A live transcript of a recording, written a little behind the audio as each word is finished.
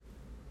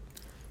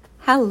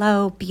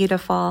Hello,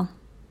 beautiful.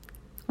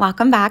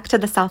 Welcome back to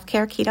the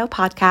Self-Care Keto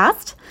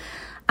Podcast.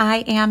 I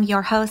am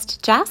your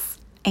host, Jess,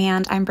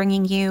 and I'm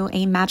bringing you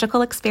a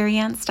magical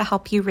experience to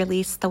help you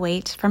release the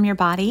weight from your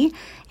body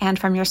and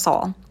from your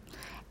soul.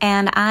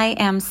 And I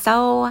am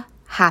so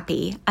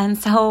happy and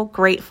so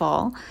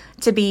grateful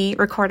to be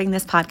recording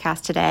this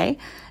podcast today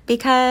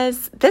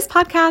because this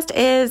podcast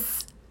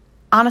is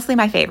honestly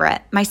my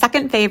favorite, my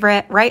second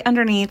favorite, right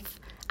underneath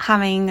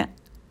having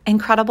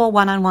incredible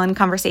one-on-one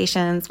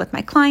conversations with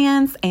my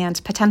clients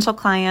and potential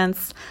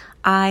clients.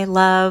 I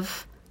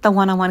love the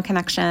one-on-one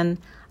connection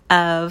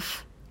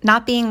of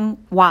not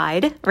being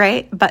wide,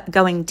 right? But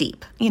going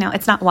deep.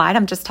 It's not wide.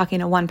 I'm just talking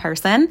to one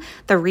person.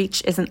 The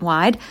reach isn't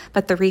wide,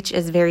 but the reach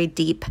is very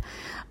deep.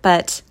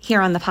 But here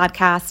on the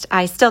podcast,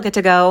 I still get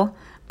to go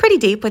pretty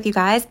deep with you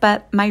guys,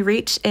 but my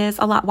reach is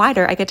a lot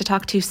wider. I get to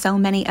talk to so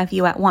many of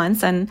you at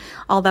once. And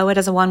although it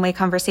is a one-way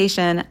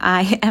conversation,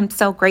 I am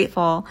so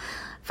grateful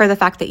for the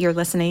fact that you're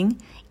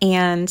listening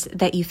and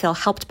that you feel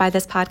helped by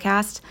this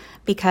podcast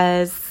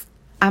because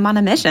I'm on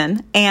a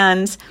mission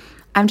and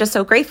I'm just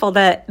so grateful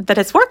that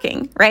it's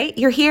working, right?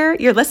 You're here,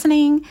 you're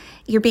listening,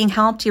 you're being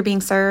helped, you're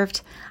being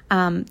served.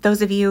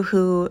 Those of you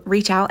who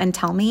reach out and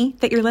tell me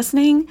that you're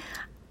listening,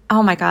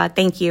 oh my God,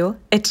 thank you.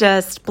 It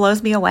just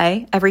blows me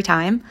away every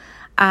time.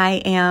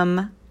 I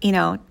am,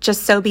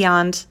 just so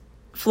beyond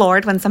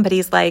floored when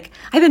somebody's like,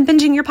 I've been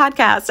binging your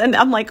podcast. And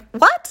I'm like,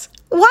 what?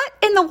 What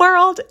in the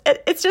world?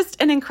 It's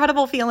just an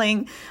incredible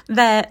feeling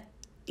that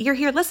you're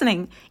here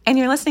listening and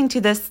you're listening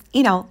to this,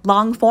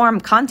 long form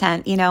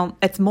content.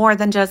 It's more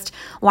than just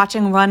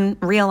watching one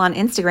reel on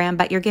Instagram,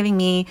 but you're giving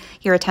me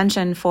your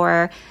attention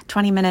for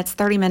 20 minutes,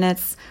 30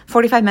 minutes,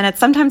 45 minutes,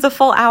 sometimes a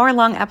full hour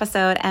long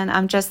episode. And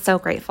I'm just so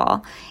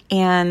grateful.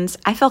 And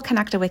I feel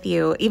connected with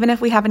you, even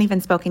if we haven't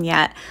even spoken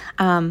yet.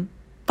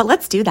 But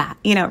let's do that.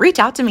 Reach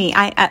out to me.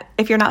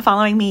 If you're not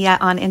following me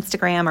yet on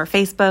Instagram or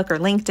Facebook or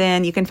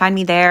LinkedIn, you can find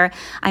me there.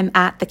 I'm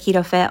at the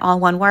Keto Fit, all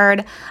one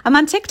word. I'm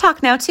on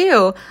TikTok now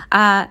too.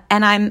 And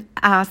I'm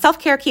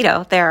Self-Care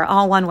Keto there,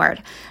 all one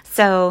word.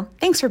 So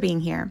thanks for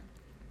being here.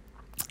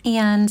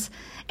 And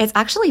it's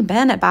actually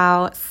been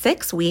about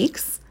 6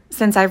 weeks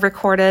since I've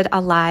recorded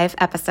a live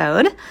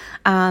episode.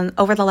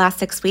 Over the last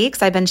 6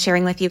 weeks, I've been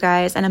sharing with you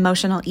guys an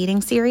emotional eating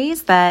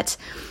series that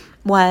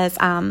was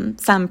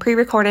some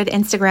pre-recorded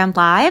Instagram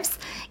lives,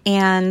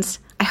 and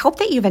I hope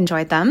that you've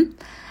enjoyed them.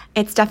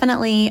 It's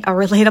definitely a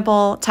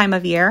relatable time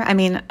of year. I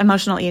mean,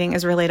 emotional eating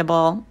is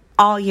relatable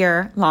all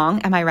year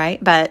long, am I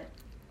right? But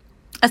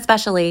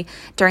especially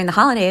during the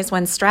holidays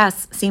when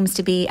stress seems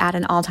to be at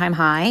an all-time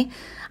high.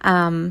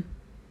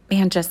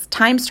 And just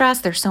time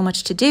stress, there's so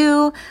much to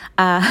do.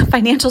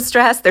 Financial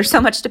stress, there's so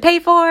much to pay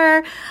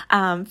for.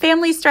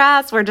 Family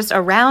stress, we're just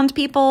around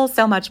people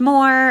so much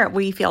more.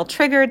 We feel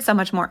triggered so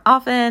much more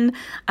often.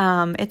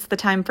 It's the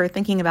time for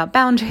thinking about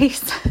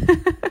boundaries.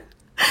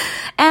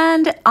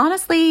 And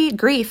honestly,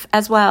 grief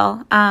as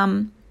well.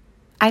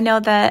 I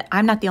know that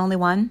I'm not the only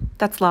one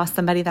that's lost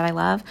somebody that I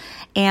love,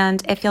 and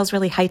it feels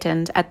really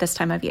heightened at this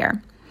time of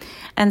year.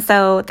 And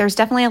so there's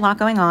definitely a lot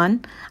going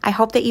on. I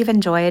hope that you've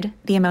enjoyed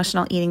the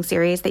emotional eating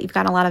series, that you've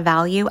gotten a lot of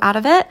value out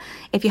of it.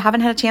 If you haven't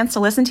had a chance to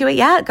listen to it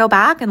yet, go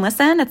back and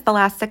listen. It's the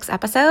last 6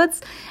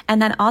 episodes.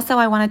 And then also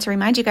I wanted to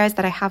remind you guys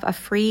that I have a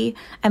free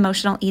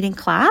emotional eating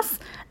class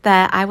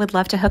that I would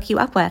love to hook you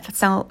up with.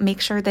 So make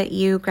sure that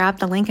you grab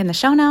the link in the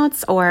show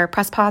notes or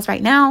press pause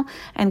right now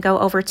and go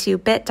over to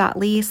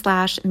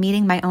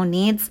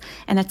bit.ly/meetingmyownneeds.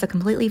 And it's a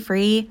completely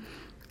free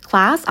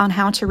class on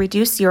how to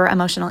reduce your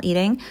emotional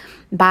eating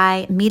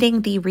by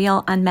meeting the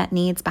real unmet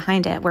needs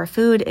behind it, where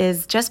food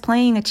is just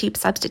playing a cheap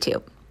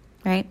substitute,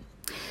 right?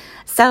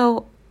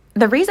 So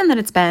the reason that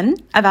it's been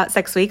about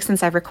 6 weeks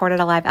since I've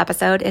recorded a live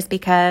episode is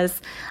because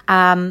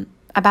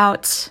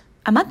about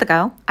a month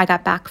ago, I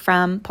got back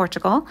from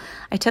Portugal.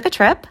 I took a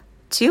trip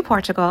to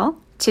Portugal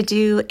to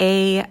do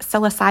a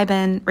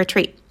psilocybin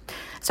retreat.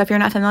 So if you're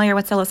not familiar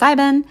with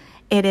psilocybin,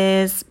 it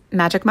is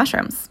magic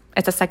mushrooms.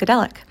 It's a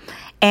psychedelic.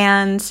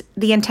 And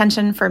the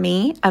intention for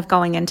me of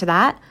going into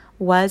that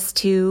was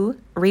to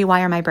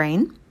rewire my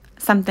brain,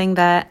 something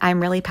that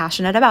I'm really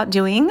passionate about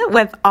doing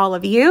with all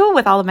of you,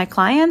 with all of my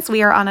clients.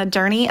 We are on a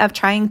journey of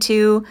trying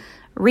to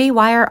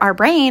rewire our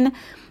brain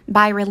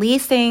by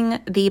releasing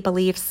the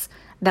beliefs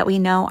that we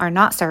know are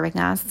not serving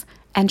us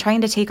and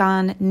trying to take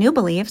on new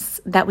beliefs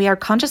that we are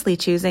consciously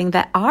choosing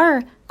that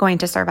are going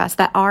to serve us,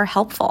 that are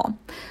helpful,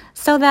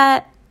 so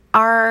that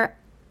our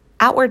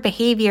outward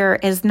behavior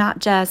is not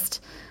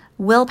just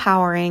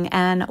willpowering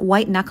and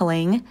white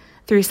knuckling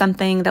through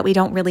something that we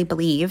don't really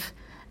believe.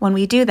 When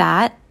we do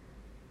that,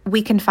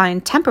 we can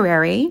find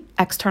temporary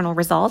external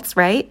results,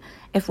 right?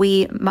 If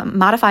we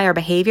modify our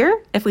behavior,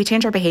 if we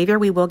change our behavior,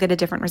 we will get a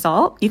different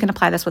result. You can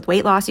apply this with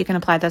weight loss. You can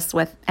apply this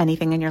with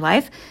anything in your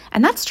life.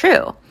 And that's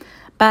true.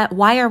 But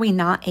why are we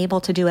not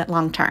able to do it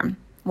long term?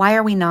 Why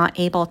are we not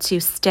able to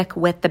stick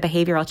with the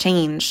behavioral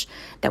change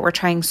that we're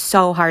trying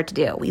so hard to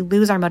do? We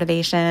lose our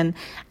motivation,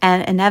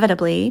 and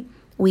inevitably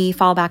we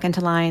fall back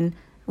into line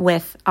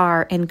with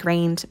our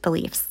ingrained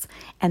beliefs.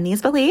 And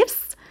these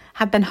beliefs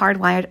have been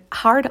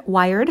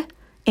hardwired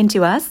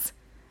into us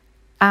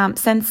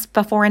since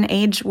before an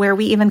age where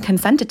we even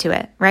consented to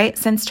it, right?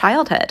 Since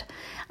childhood.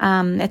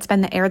 It's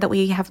been the air that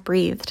we have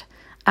breathed.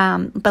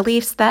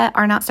 Beliefs that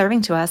are not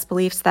serving to us,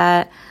 beliefs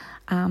that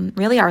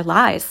really are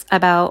lies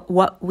about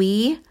what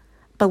we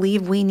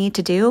believe we need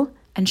to do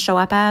and show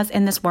up as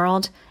in this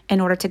world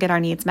in order to get our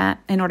needs met,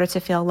 in order to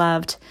feel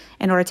loved,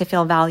 in order to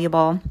feel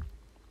valuable,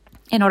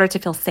 in order to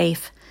feel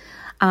safe.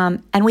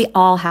 And we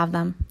all have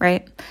them,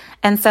 right?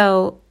 And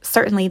so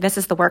certainly this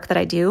is the work that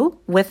I do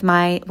with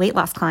my weight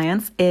loss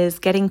clients, is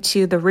getting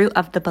to the root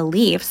of the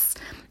beliefs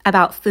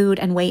about food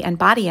and weight and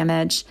body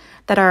image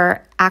that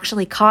are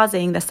actually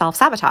causing the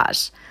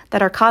self-sabotage,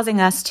 that are causing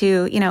us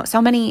to,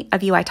 so many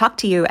of you, I talk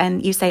to you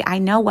and you say, I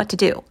know what to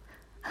do,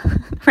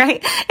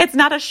 right? It's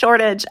not a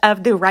shortage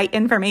of the right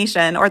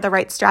information or the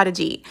right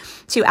strategy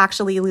to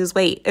actually lose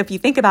weight. If you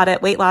think about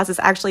it, weight loss is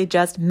actually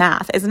just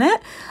math, isn't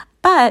it?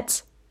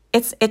 But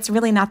it's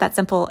really not that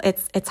simple.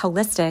 It's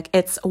holistic.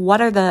 It's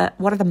what are the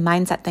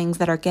mindset things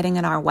that are getting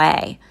in our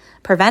way,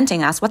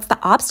 preventing us? What's the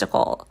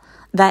obstacle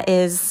that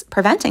is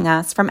preventing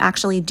us from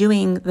actually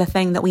doing the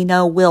thing that we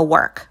know will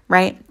work,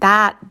 right?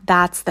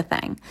 That's the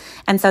thing.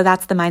 And so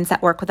that's the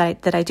mindset work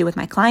that I do with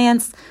my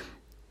clients.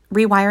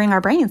 Rewiring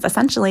our brains,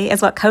 essentially,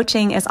 is what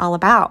coaching is all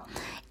about.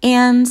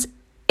 And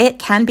it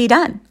can be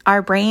done.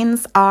 Our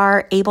brains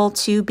are able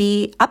to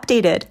be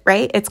updated,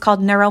 right? It's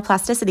called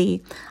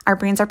neuroplasticity. Our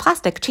brains are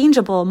plastic,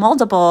 changeable,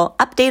 moldable,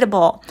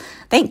 updatable.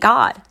 Thank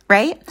God,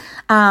 right?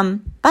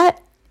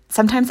 But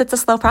sometimes it's a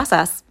slow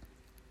process.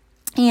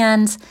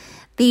 And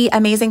the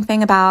amazing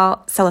thing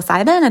about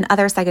psilocybin and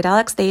other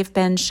psychedelics, they've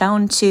been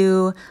shown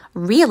to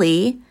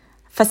really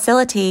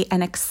facilitate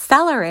and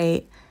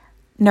accelerate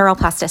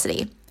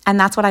neuroplasticity. And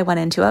that's what I went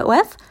into it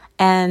with.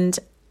 And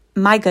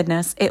my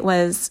goodness, it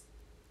was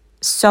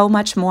so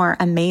much more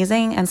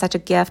amazing and such a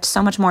gift,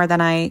 so much more than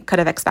I could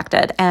have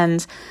expected.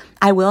 And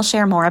I will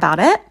share more about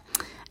it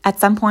at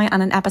some point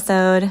on an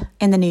episode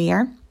in the new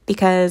year,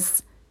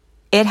 because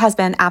it has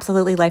been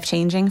absolutely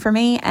life-changing for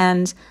me.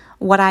 And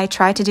what I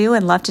try to do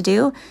and love to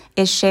do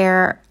is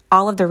share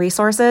all of the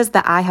resources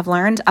that I have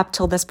learned up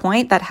till this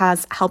point that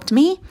has helped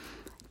me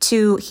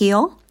to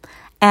heal.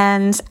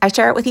 And I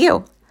share it with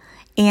you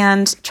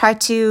and try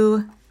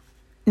to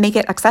make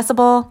it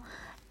accessible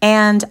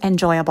and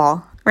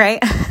enjoyable,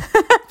 right?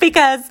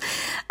 Because,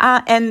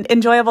 and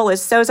enjoyable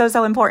is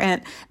so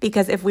important,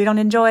 because if we don't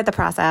enjoy the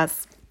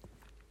process,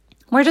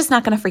 we're just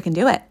not going to freaking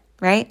do it,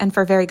 right? And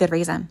for very good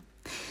reason.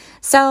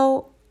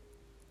 So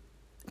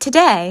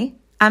today,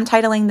 I'm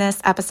titling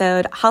this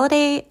episode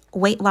Holiday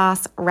Weight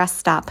Loss Rest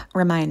Stop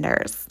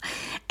Reminders.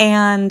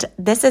 And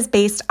this is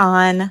based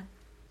on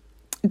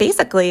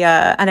basically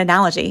an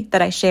analogy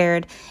that I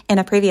shared in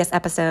a previous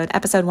episode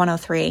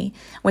 103,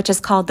 which is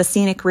called The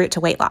Scenic Route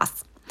to Weight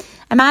Loss.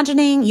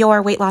 Imagining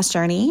your weight loss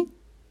journey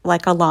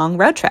like a long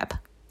road trip,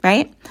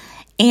 right?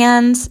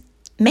 And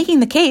making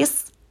the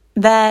case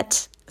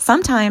that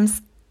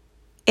sometimes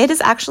it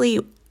is actually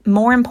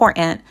more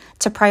important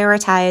to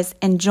prioritize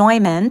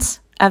enjoyment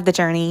of the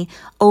journey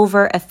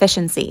over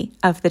efficiency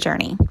of the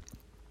journey.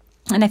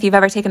 And if you've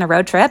ever taken a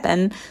road trip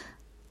and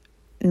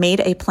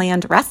made a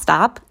planned rest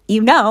stop,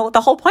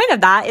 the whole point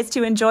of that is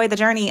to enjoy the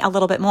journey a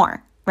little bit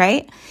more,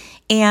 right?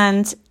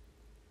 And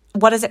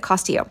what does it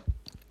cost you?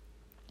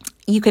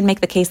 You could make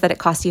the case that it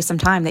costs you some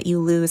time, that you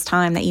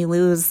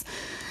lose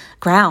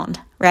ground,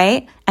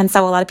 right? And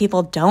so a lot of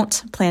people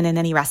don't plan in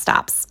any rest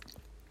stops.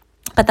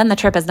 But then the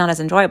trip is not as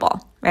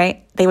enjoyable,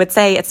 right? They would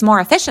say it's more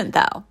efficient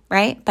though,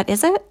 right? But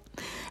is it?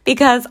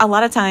 Because a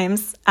lot of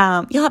times,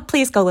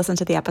 please go listen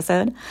to the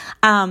episode.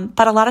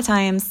 But a lot of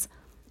times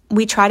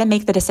we try to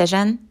make the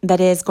decision that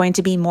is going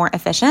to be more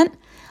efficient.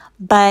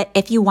 But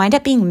if you wind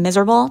up being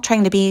miserable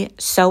trying to be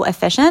so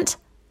efficient,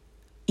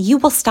 you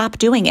will stop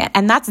doing it.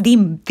 And that's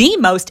the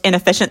most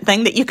inefficient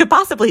thing that you could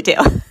possibly do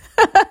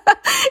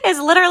is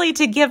literally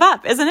to give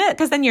up, isn't it?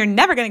 Because then you're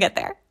never going to get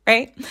there,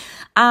 right?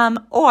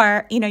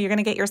 Or, you're going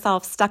to get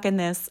yourself stuck in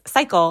this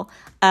cycle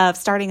of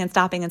starting and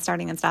stopping and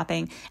starting and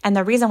stopping. And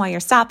the reason why you're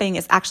stopping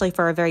is actually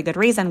for a very good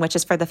reason, which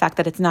is for the fact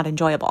that it's not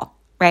enjoyable,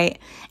 right?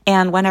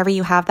 And whenever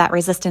you have that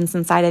resistance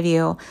inside of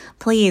you,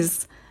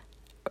 please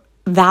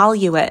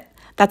value it.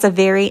 That's a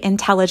very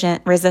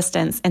intelligent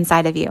resistance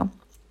inside of you.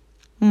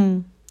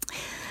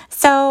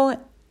 So,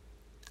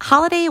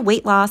 holiday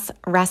weight loss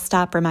rest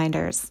stop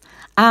reminders,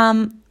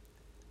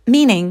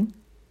 meaning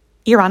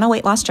you're on a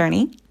weight loss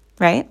journey,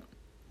 right?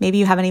 Maybe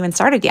you haven't even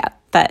started yet,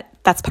 but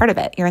that's part of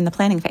it. You're in the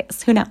planning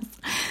phase. Who knows?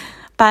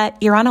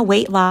 But you're on a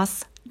weight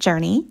loss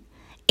journey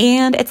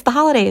and it's the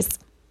holidays.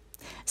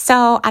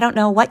 So I don't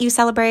know what you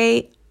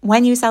celebrate,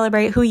 when you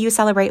celebrate, who you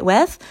celebrate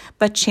with,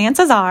 but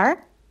chances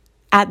are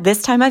at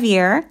this time of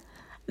year,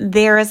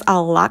 there is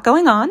a lot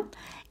going on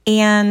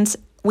and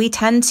we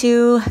tend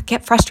to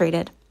get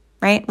frustrated,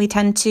 right? We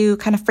tend to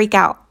kind of freak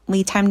out.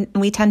 We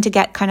tend to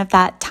get kind of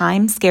that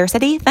time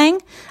scarcity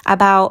thing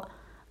about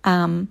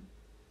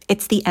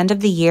it's the end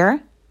of the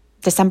year.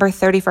 December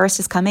 31st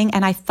is coming,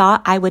 and I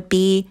thought I would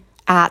be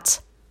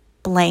at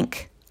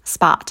blank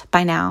spot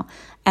by now,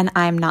 and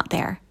I'm not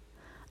there.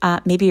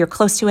 Maybe you're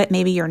close to it.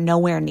 Maybe you're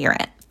nowhere near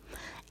it.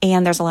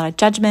 And there's a lot of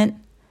judgment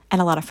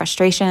and a lot of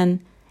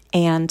frustration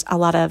and a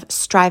lot of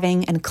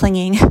striving and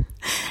clinging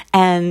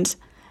and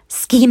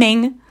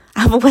scheming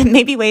of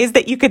maybe ways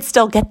that you could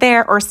still get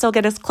there or still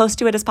get as close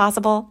to it as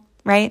possible,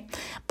 right?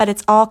 But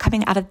it's all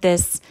coming out of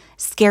this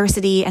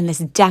scarcity and this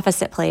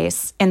deficit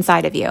place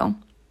inside of you.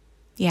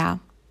 Yeah.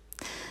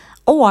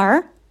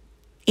 Or,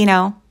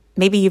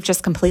 maybe you've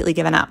just completely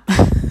given up.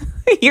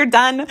 You're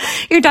done.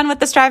 You're done with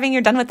the striving.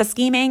 You're done with the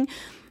scheming.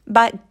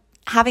 But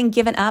having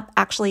given up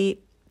actually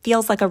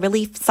feels like a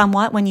relief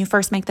somewhat when you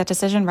first make that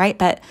decision, right?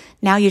 But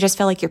now you just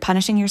feel like you're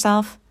punishing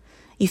yourself.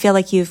 You feel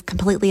like you've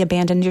completely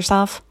abandoned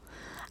yourself.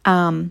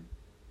 And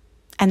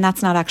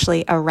that's not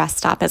actually a rest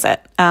stop, is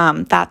it?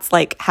 That's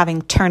like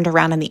having turned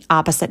around in the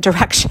opposite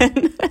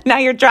direction. Now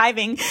you're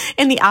driving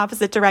in the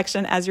opposite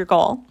direction as your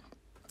goal.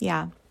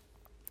 Yeah.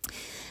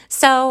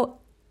 So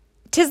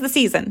 'tis the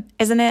season,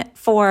 isn't it,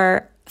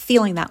 for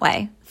feeling that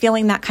way,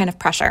 feeling that kind of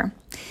pressure.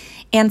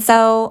 And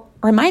so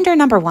reminder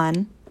number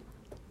one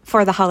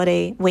for the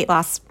holiday weight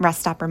loss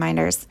rest stop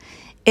reminders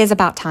is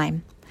about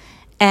time.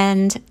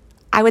 And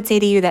I would say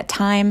to you that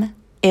time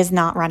is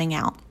not running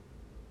out.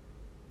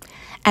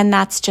 And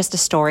that's just a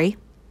story.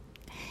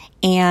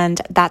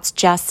 And that's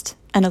just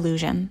an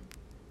illusion.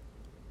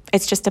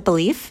 It's just a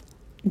belief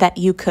that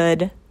you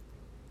could,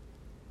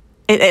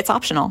 it's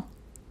optional.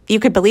 You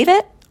could believe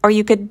it, or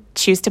you could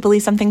choose to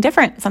believe something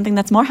different, something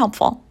that's more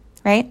helpful,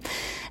 right?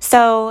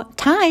 So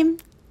time,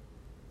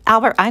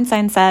 Albert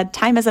Einstein said,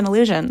 time is an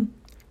illusion,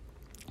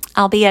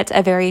 albeit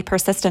a very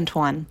persistent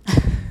one.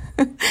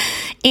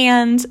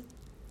 And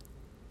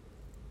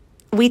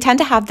we tend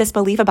to have this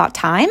belief about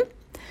time,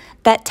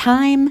 that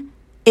time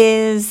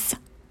is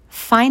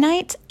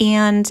finite,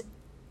 and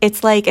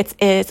it's like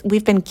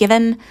we've been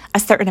given a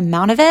certain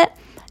amount of it,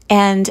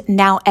 and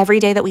now every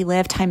day that we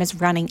live, time is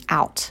running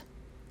out.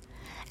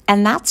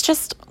 And that's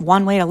just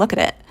one way to look at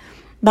it.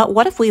 But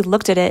what if we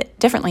looked at it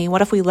differently?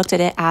 What if we looked at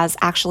it as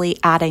actually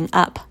adding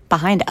up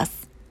behind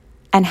us?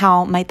 And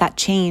how might that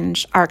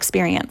change our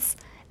experience?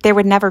 There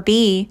would never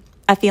be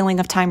a feeling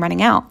of time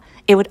running out.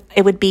 It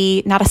would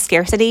be not a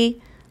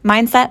scarcity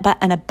mindset, but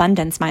an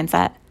abundance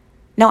mindset.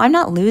 No, I'm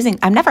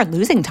never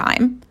losing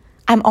time.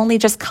 I'm only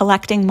just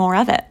collecting more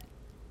of it,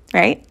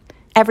 right?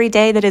 Every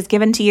day that is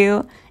given to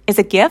you is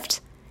a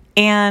gift.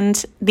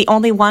 And the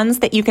only ones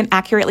that you can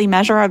accurately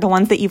measure are the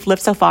ones that you've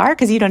lived so far,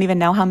 because you don't even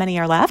know how many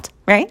are left,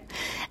 right?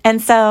 And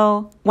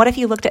so what if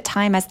you looked at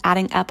time as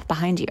adding up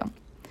behind you?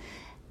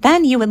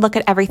 Then you would look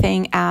at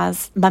everything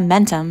as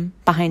momentum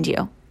behind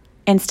you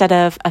instead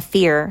of a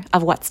fear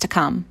of what's to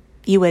come.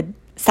 You would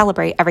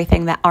celebrate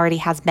everything that already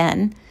has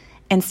been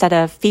instead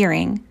of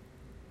fearing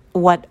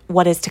what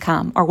is to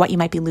come or what you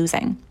might be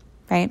losing,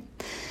 right?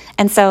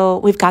 And so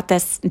we've got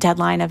this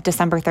deadline of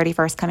December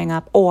 31st coming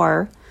up,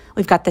 or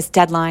we've got this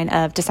deadline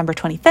of December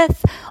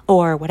 25th,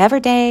 or whatever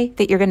day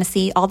that you're going to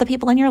see all the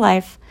people in your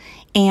life.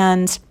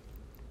 And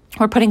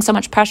we're putting so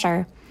much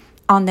pressure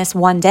on this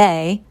one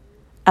day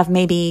of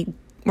maybe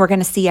we're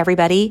going to see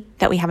everybody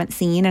that we haven't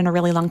seen in a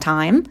really long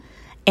time.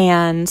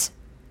 And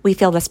we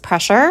feel this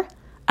pressure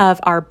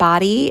of our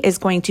body is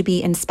going to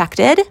be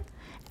inspected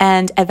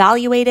and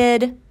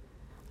evaluated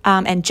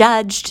and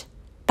judged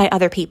by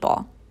other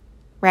people,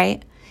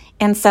 right?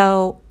 And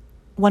so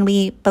when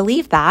we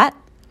believe that,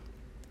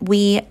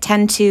 we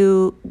tend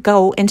to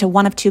go into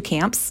one of two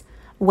camps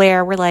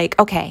where we're like,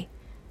 okay,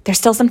 there's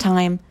still some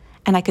time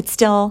and I could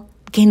still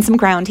gain some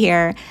ground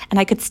here and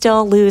I could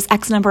still lose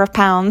X number of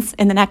pounds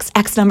in the next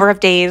X number of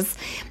days.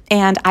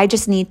 And I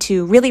just need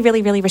to really,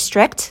 really, really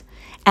restrict.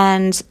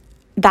 And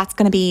that's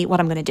going to be what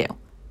I'm going to do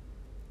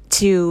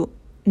to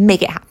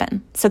make it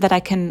happen so that I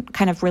can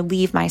kind of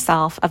relieve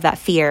myself of that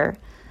fear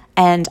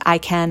and I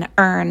can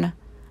earn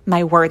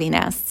my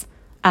worthiness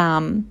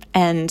and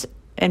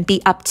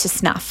be up to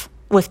snuff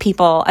with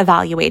people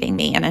evaluating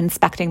me and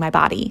inspecting my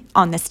body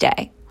on this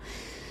day.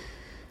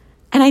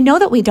 And I know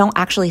that we don't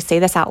actually say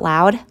this out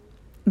loud,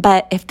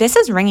 but if this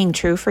is ringing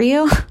true for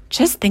you,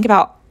 just think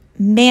about,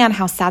 man,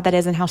 how sad that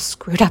is and how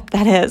screwed up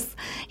that is.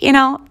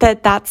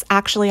 That's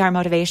actually our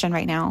motivation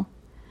right now.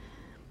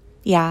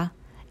 Yeah.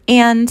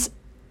 And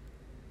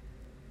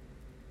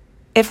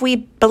if we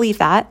believe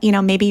that,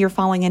 maybe you're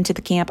falling into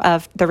the camp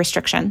of the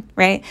restriction,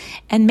 right?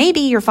 And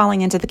maybe you're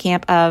falling into the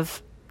camp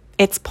of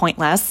it's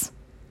pointless.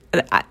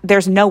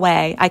 There's no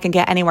way I can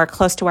get anywhere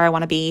close to where I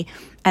want to be.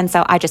 And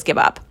so I just give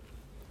up.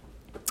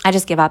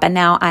 And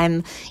now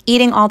I'm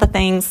eating all the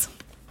things.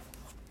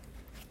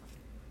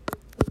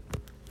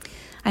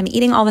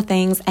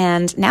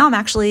 And now I'm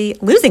actually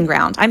losing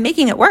ground. I'm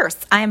making it worse.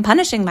 I'm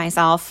punishing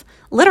myself,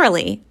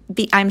 literally.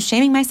 I'm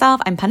shaming myself.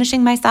 I'm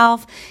punishing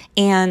myself.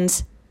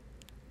 And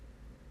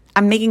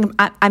I'm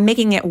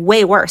making it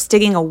way worse,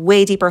 digging a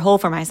way deeper hole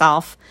for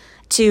myself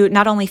to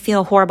not only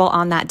feel horrible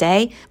on that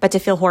day, but to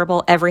feel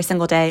horrible every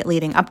single day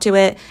leading up to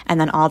it, and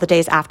then all the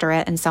days after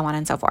it, and so on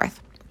and so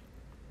forth.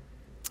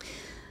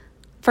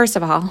 First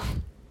of all,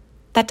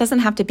 that doesn't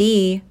have to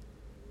be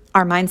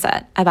our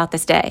mindset about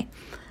this day.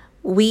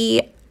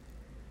 We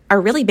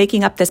are really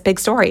making up this big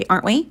story,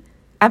 aren't we?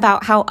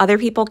 about how other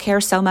people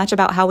care so much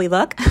about how we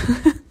look?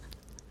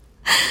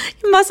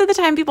 Most of the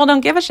time, people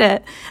don't give a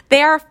shit.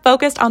 They are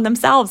focused on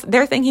themselves.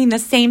 They're thinking the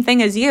same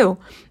thing as you.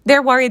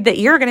 They're worried that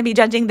you're going to be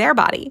judging their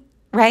body,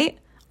 right?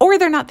 Or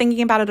they're not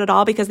thinking about it at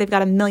all because they've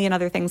got a million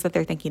other things that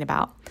they're thinking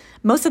about.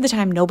 Most of the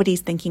time,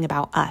 nobody's thinking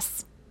about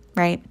us,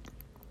 right?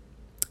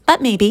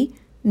 But maybe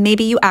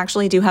you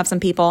actually do have some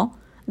people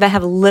that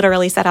have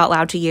literally said out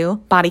loud to you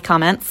body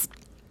comments,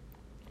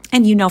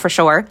 and you know for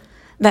sure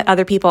that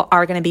other people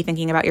are going to be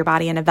thinking about your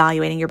body and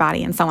evaluating your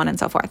body and so on and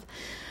so forth.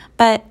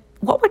 But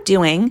what we're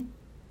doing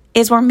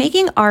is we're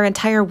making our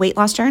entire weight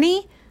loss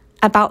journey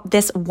about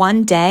this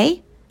one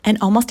day and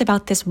almost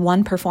about this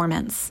one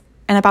performance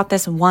and about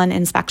this one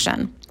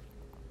inspection.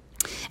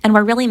 And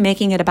we're really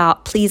making it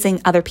about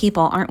pleasing other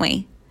people, aren't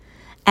we?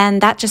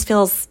 And that just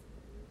feels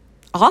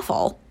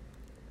awful,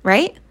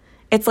 right?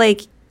 It's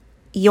like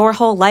your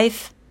whole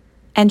life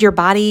and your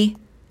body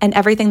and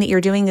everything that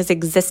you're doing is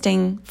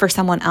existing for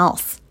someone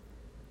else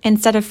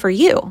instead of for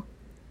you.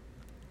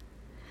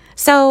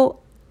 So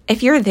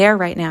if you're there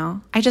right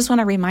now, I just want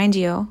to remind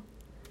you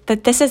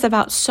that this is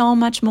about so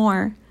much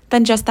more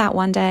than just that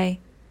one day.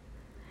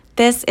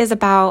 This is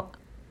about,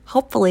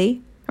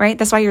 hopefully, right?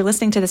 That's why you're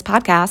listening to this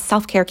podcast,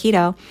 Self-Care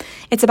Keto.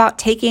 It's about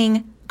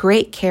taking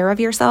great care of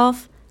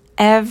yourself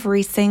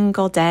every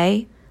single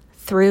day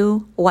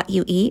through what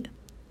you eat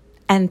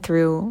and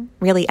through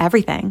really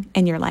everything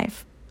in your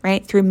life,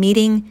 right? Through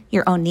meeting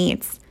your own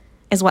needs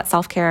is what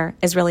self-care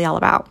is really all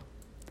about.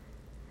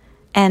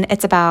 And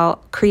it's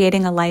about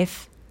creating a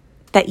life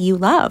that you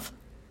love.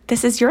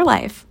 This is your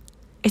life.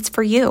 It's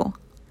for you.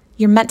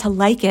 You're meant to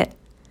like it.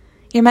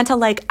 You're meant to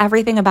like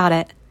everything about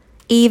it.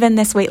 Even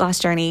this weight loss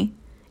journey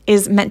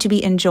is meant to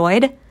be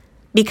enjoyed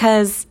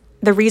because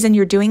the reason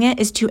you're doing it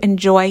is to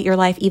enjoy your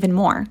life even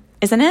more,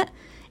 isn't it?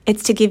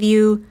 It's to give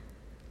you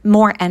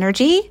more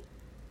energy,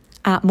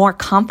 more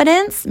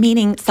confidence,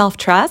 meaning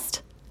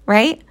self-trust,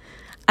 right?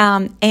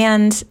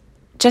 And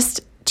just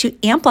to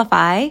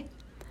amplify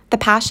the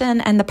passion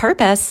and the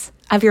purpose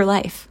of your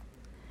life.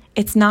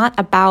 It's not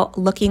about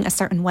looking a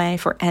certain way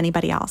for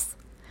anybody else.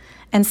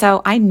 And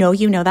so I know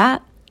you know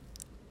that,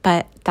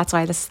 but that's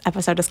why this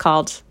episode is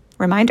called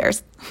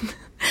Reminders.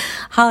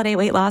 Holiday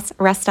weight loss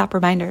rest stop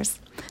reminders.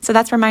 So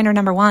that's reminder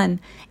number one,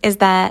 is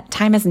that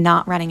time is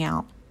not running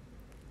out.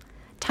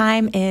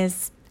 Time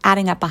is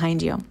adding up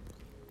behind you.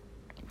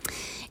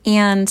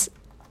 And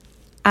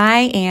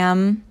I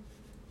am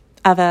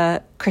of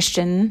a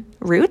Christian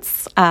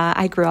roots.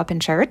 I grew up in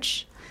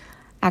church.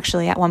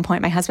 Actually, at one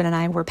point, my husband and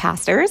I were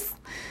pastors.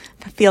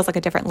 It feels like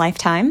a different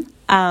lifetime.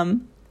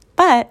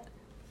 But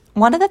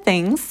one of the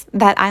things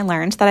that I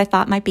learned that I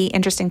thought might be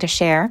interesting to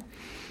share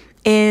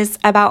is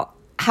about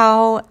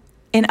how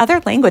in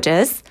other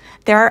languages,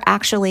 there are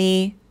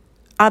actually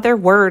other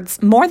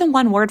words, more than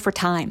one word for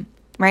time,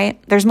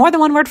 right? There's more than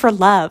one word for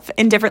love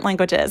in different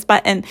languages.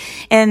 But in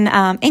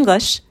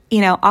English,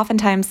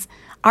 oftentimes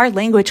our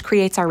language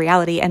creates our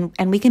reality,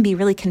 and we can be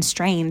really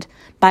constrained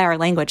by our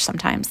language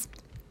sometimes.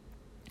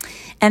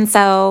 And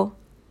so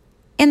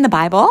in the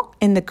Bible,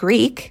 in the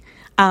Greek,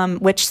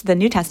 which the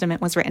New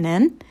Testament was written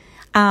in,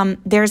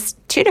 there's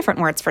two different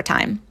words for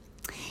time.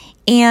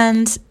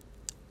 And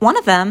one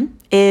of them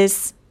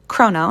is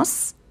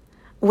chronos,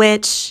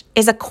 which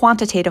is a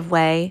quantitative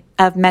way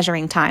of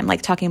measuring time,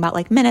 like talking about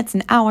like minutes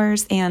and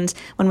hours. And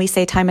when we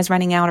say time is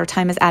running out or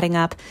time is adding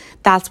up,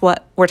 that's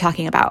what we're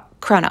talking about,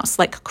 chronos,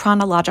 like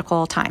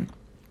chronological time.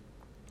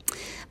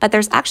 But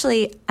there's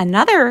actually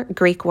another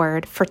Greek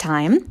word for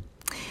time,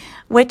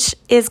 which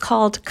is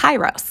called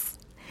kairos.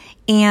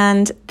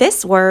 And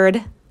this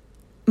word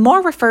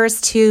more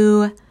refers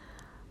to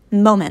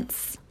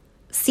moments,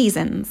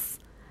 seasons,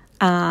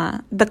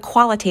 the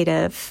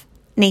qualitative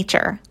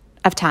nature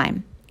of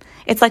time.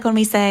 It's like when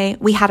we say,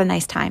 we had a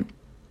nice time,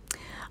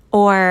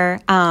 or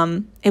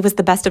it was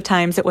the best of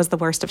times, it was the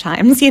worst of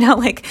times,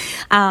 it's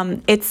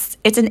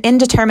an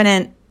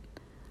indeterminate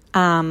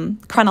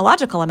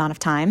chronological amount of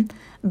time,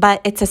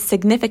 but it's a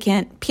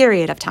significant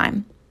period of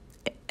time.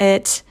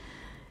 It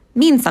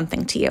means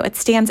something to you. It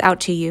stands out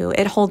to you.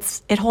 It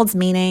holds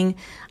meaning,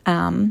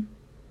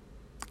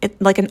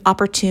 like an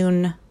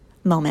opportune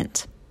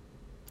moment,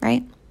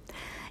 right?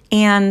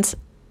 And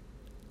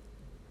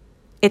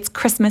it's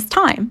Christmas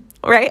time,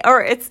 right?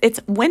 Or it's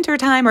winter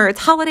time, or it's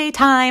holiday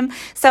time.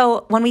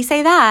 So when we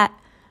say that,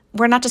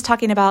 we're not just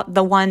talking about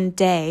the one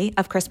day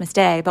of Christmas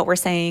Day, but we're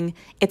saying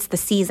it's the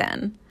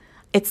season.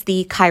 It's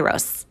the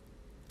kairos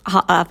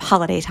of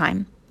holiday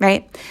time,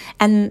 right?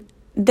 And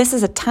this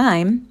is a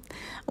time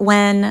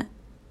when,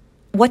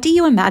 what do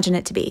you imagine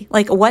it to be?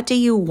 Like, what do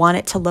you want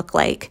it to look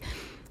like?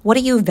 What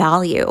do you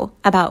value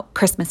about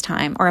Christmas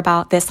time or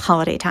about this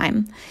holiday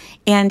time?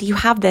 And you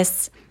have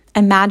this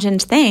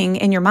imagined thing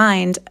in your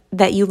mind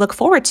that you look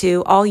forward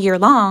to all year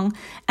long,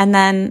 and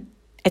then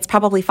it's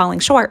probably falling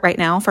short right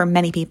now for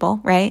many people,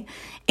 right?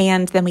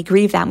 And then we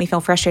grieve that and we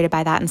feel frustrated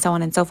by that and so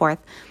on and so forth.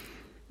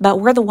 But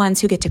we're the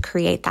ones who get to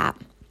create that.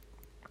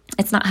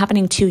 It's not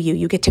happening to you.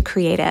 You get to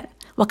create it.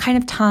 What kind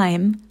of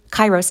time,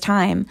 kairos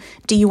time,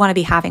 do you want to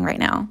be having right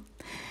now?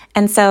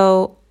 And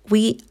so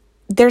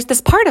there's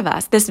this part of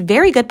us, this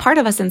very good part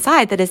of us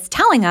inside that is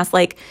telling us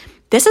like,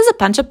 this is a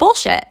bunch of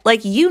bullshit.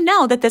 Like, you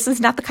know that this is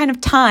not the kind of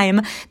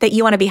time that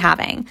you want to be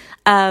having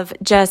of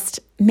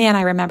just, man,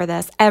 I remember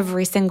this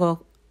every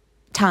single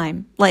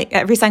time, like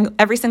every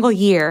single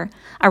year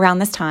around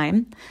this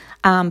time,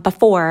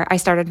 before I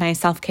started my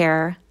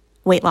self-care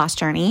weight loss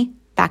journey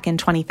back in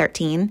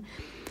 2013.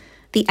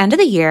 The end of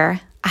the year,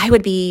 I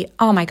would be,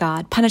 oh my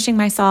God, punishing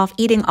myself,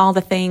 eating all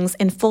the things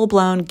in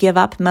full-blown give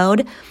up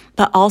mode,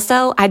 but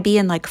also I'd be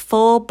in like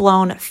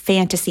full-blown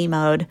fantasy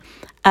mode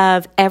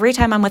of every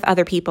time I'm with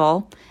other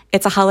people,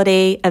 it's a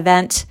holiday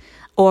event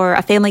or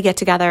a family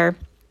get-together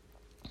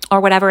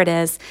or whatever it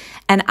is,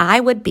 and I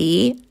would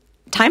be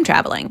time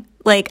traveling.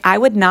 Like, I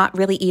would not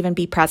really even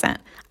be present.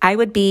 I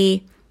would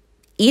be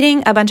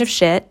eating a bunch of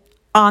shit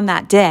on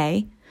that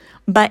day,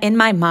 but in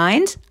my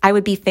mind, I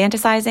would be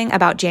fantasizing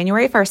about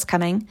January 1st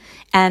coming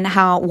and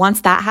how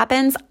once that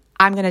happens,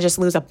 I'm going to just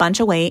lose a bunch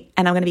of weight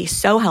and I'm going to be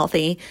so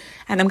healthy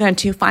and I'm going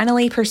to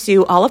finally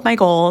pursue all of my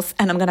goals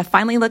and I'm going to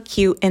finally look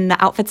cute in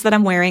the outfits that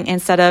I'm wearing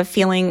instead of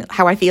feeling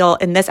how I feel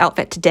in this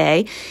outfit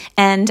today.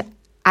 And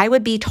I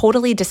would be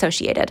totally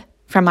dissociated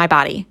from my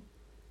body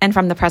and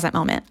from the present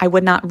moment. I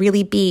would not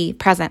really be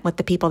present with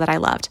the people that I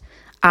loved.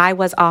 I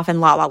was off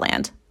in la la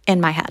land in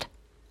my head.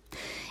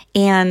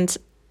 And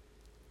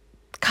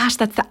gosh,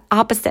 that's the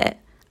opposite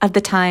of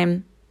the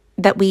time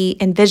that we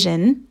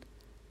envision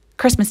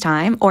Christmas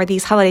time or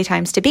these holiday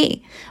times to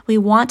be. We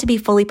want to be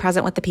fully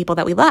present with the people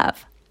that we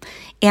love.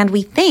 And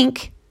we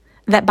think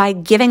that by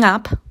giving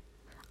up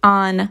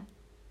on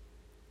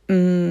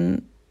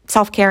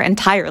self-care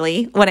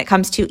entirely when it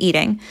comes to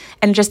eating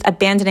and just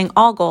abandoning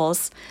all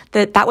goals,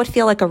 that would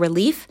feel like a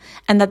relief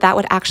and that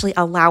would actually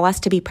allow us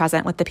to be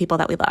present with the people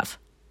that we love.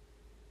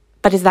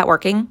 But is that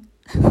working?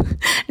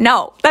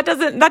 No, that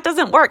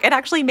doesn't work. It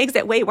actually makes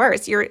it way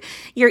worse. You're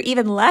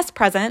even less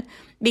present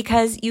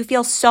because you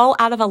feel so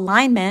out of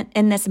alignment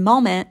in this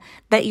moment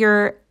that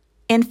you're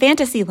in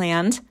fantasy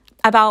land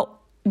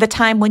about the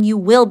time when you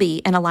will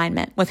be in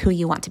alignment with who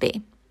you want to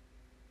be.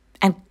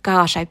 And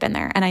gosh, I've been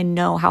there and I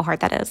know how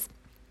hard that is.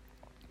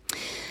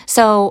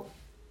 So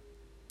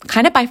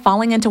kind of by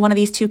falling into one of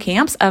these two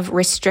camps of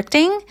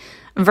restricting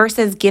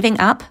versus giving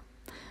up,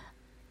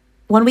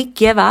 when we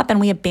give up and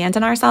we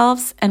abandon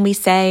ourselves and we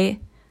say,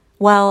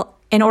 well,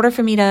 in order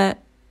for me to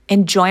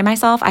enjoy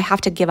myself, I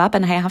have to give up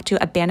and I have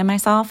to abandon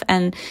myself.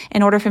 And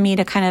in order for me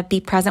to kind of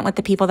be present with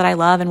the people that I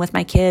love and with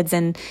my kids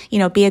and,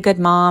 be a good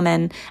mom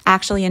and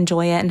actually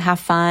enjoy it and have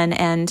fun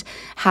and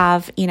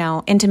have,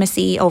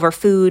 intimacy over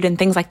food and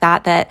things like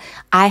that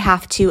I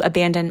have to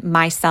abandon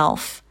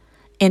myself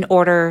in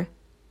order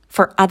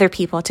for other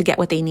people to get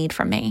what they need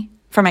from me,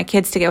 for my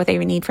kids to get what they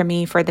need from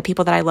me, for the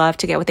people that I love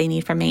to get what they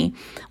need from me,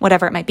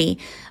 whatever it might be.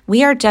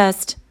 We are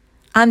just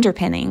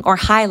underpinning or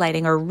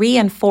highlighting or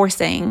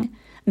reinforcing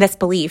this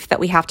belief that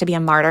we have to be a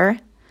martyr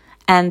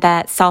and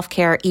that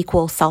self-care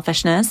equals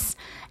selfishness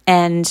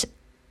and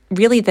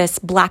really this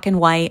black and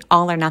white,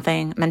 all or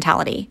nothing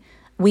mentality.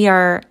 We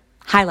are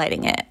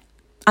highlighting it,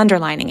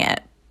 underlining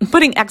it,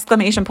 putting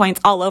exclamation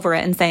points all over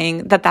it and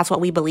saying that that's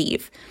what we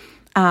believe.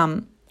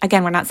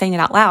 Again, we're not saying it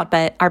out loud,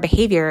 but our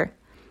behavior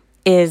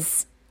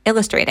is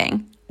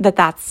illustrating that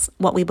that's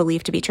what we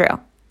believe to be true.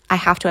 I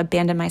have to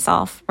abandon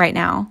myself right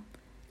now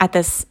at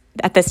this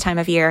time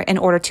of year in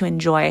order to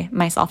enjoy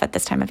myself at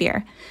this time of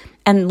year.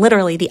 And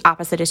literally the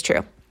opposite is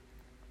true.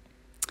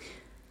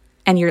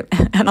 And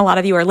a lot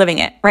of you are living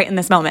it right in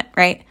this moment,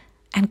 right?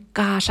 And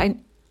gosh,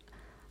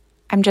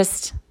 I'm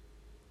just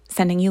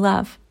sending you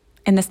love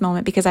in this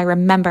moment because I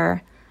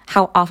remember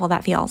how awful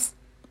that feels.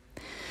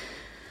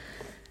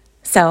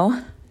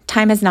 So,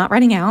 time is not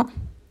running out.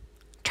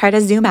 Try to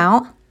zoom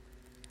out.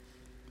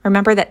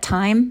 Remember that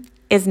time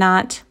is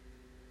not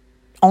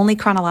only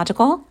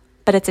chronological,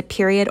 but it's a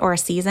period or a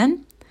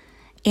season.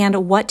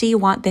 And what do you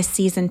want this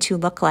season to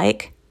look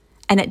like?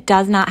 And it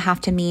does not have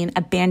to mean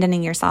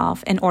abandoning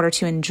yourself in order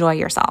to enjoy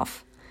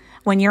yourself.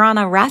 When you're on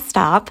a rest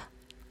stop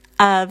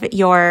of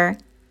your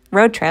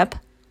road trip,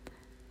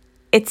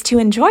 it's to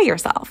enjoy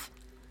yourself.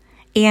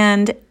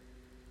 And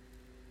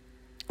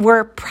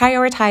we're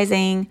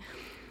prioritizing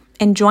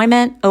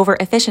enjoyment over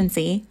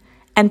efficiency.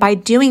 And by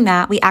doing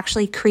that, we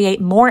actually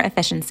create more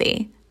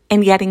efficiency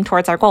in getting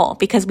towards our goal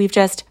because we've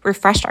just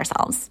refreshed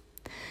ourselves.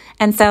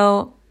 And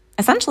so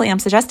essentially, I'm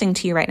suggesting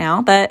to you right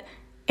now that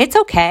it's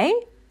okay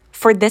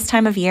for this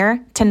time of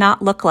year to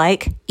not look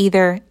like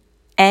either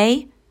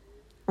A,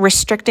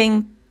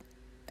 restricting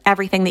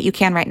everything that you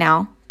can right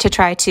now to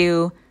try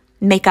to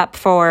make up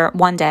for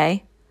one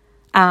day,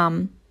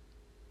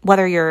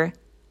 whether you're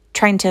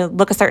trying to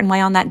look a certain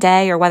way on that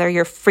day or whether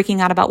you're freaking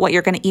out about what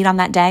you're going to eat on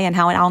that day and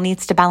how it all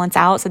needs to balance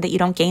out so that you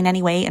don't gain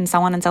any weight and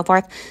so on and so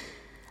forth,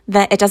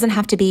 that it doesn't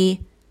have to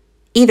be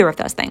either of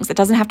those things. It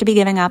doesn't have to be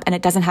giving up and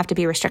it doesn't have to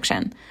be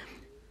restriction,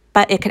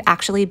 but it could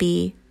actually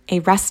be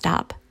a rest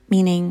stop,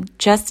 meaning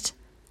just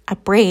a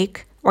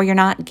break where you're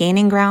not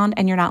gaining ground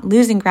and you're not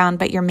losing ground,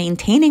 but you're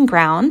maintaining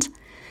ground,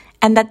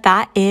 and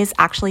that is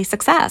actually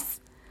success.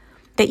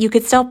 that you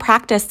could still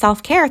practice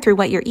self-care through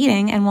what you're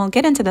eating. And we'll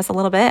get into this a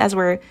little bit as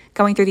we're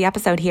going through the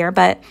episode here,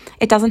 but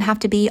it doesn't have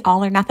to be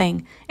all or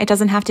nothing. It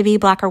doesn't have to be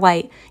black or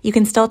white. You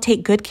can still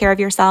take good care of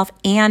yourself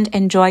and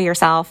enjoy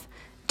yourself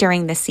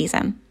during this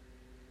season.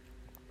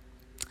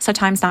 So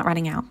time's not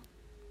running out.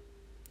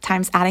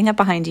 Time's adding up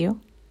behind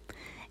you.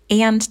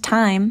 And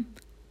time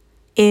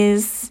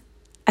is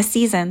a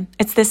season.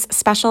 It's this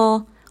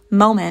special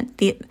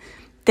moment,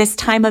 this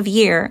time of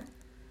year,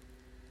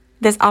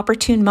 this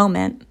opportune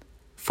moment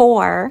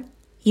for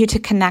you to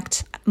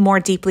connect more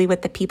deeply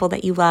with the people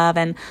that you love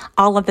and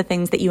all of the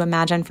things that you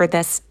imagine for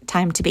this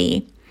time to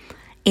be.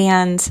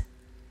 And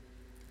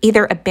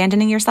either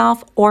abandoning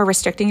yourself or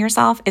restricting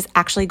yourself is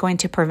actually going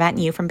to prevent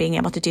you from being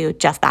able to do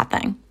just that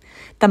thing.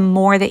 The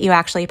more that you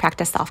actually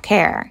practice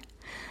self-care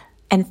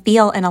and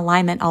feel in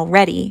alignment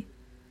already,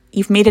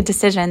 you've made a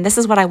decision, this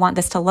is what I want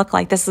this to look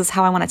like, this is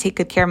how I want to take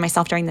good care of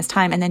myself during this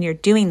time, and then you're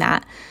doing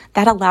that,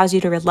 that allows you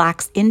to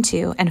relax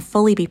into and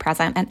fully be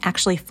present and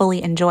actually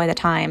fully enjoy the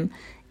time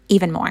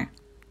even more,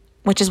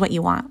 which is what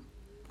you want,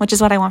 which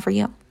is what I want for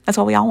you. That's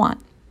what we all want.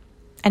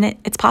 And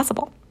it's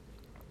possible.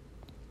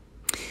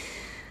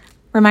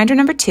 Reminder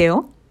number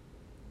 2,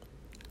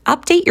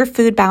 update your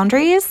food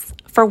boundaries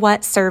for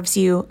what serves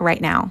you right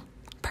now.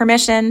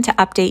 Permission to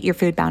update your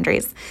food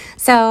boundaries.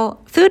 So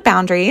food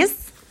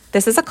boundaries,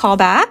 this is a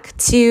callback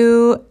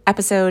to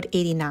episode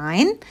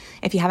 89.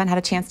 If you haven't had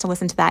a chance to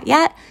listen to that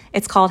yet,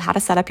 it's called How to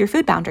Set Up Your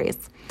Food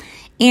Boundaries.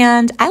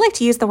 And I like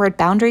to use the word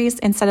boundaries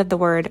instead of the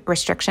word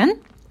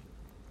restriction.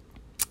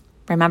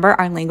 Remember,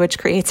 our language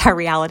creates our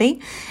reality.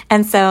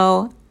 And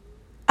so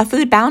a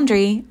food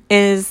boundary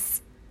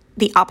is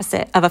the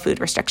opposite of a food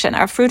restriction.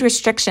 A food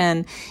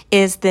restriction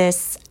is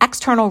this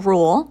external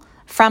rule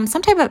from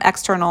some type of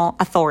external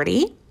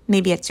authority.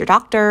 Maybe it's your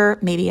doctor,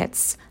 maybe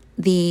it's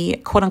the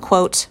quote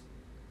unquote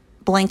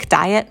blank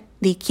diet,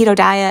 the keto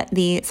diet,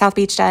 the South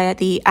Beach diet,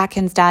 the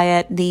Atkins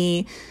diet,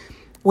 the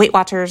Weight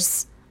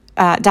Watchers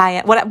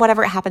diet,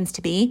 whatever it happens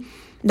to be,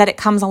 that it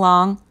comes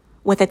along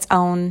with its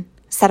own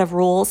set of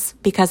rules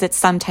because it's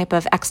some type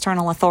of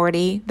external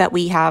authority that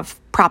we have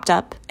propped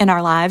up in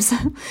our lives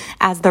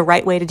as the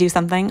right way to do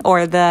something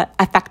or the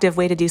effective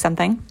way to do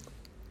something.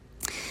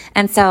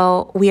 And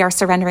so we are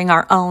surrendering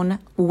our own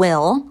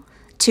will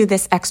to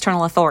this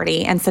external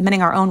authority and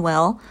submitting our own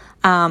will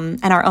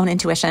and our own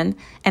intuition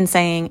and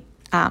saying,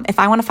 if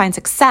I want to find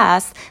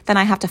success, then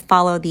I have to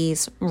follow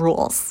these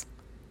rules.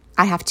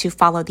 I have to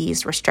follow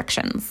these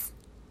restrictions.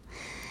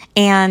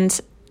 And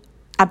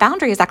a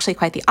boundary is actually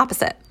quite the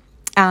opposite.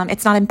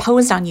 It's not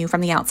imposed on you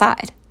from the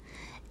outside.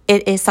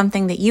 It is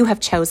something that you have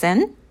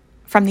chosen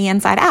from the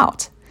inside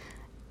out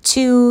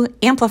to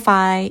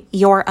amplify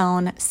your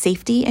own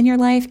safety in your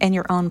life and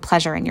your own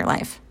pleasure in your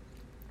life.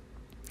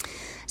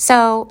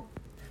 So,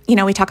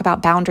 we talk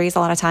about boundaries a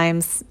lot of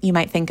times. You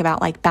might think about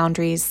like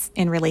boundaries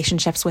in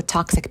relationships with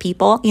toxic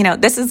people.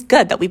 This is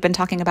good that we've been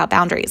talking about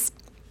boundaries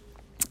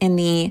in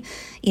the,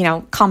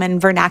 common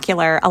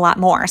vernacular a lot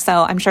more.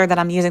 So I'm sure that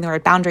I'm using the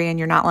word boundary and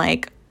you're not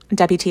like,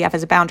 WTF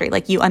is a boundary.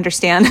 Like you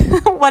understand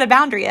what a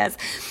boundary is.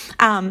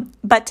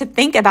 But to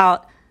think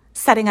about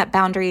setting up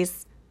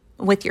boundaries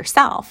with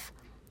yourself,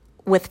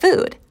 with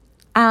food,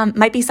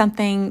 might be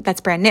something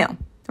that's brand new,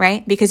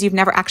 right? Because you've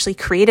never actually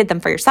created them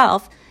for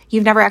yourself.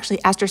 You've never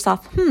actually asked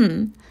yourself,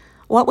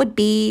 what would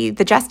be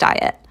the Jess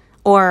diet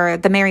or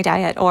the Mary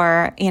diet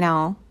or,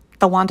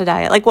 the Wanda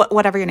diet, like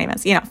whatever your name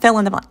is, fill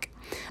in the blank.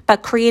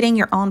 But creating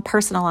your own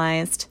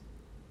personalized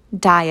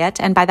diet,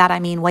 and by that I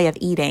mean way of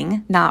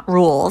eating, not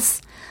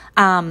rules,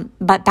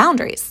 but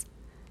boundaries.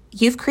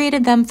 You've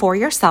created them for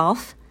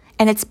yourself,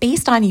 and it's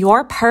based on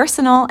your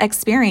personal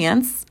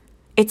experience.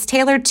 It's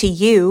tailored to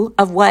you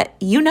of what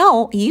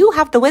you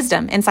have the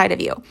wisdom inside of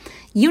you.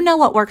 You know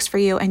what works for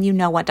you and you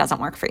know what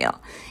doesn't work for you.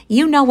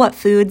 You know what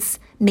foods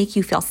make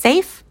you feel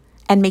safe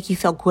and make you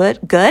feel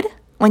good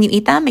when you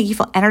eat them, make you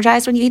feel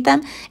energized when you eat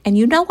them. And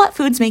you know what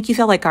foods make you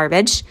feel like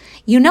garbage.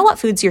 You know what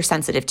foods you're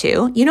sensitive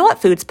to. You know what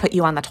foods put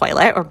you on the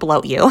toilet or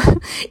bloat you.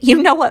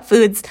 You know what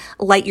foods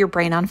light your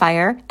brain on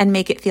fire and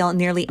make it feel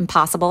nearly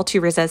impossible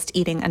to resist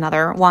eating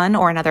another one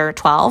or another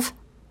 12,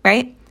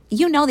 right?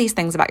 You know these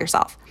things about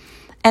yourself.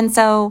 And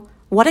so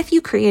what if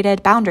you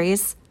created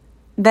boundaries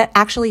that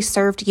actually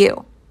served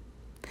you?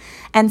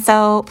 And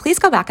so please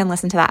go back and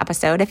listen to that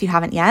episode if you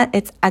haven't yet.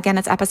 It's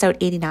episode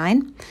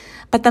 89.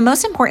 But the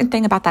most important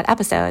thing about that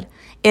episode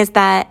is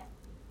that,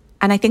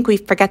 and I think we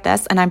forget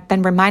this, and I've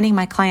been reminding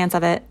my clients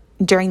of it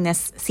during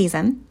this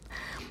season,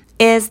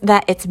 is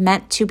that it's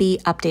meant to be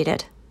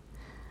updated.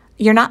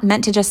 You're not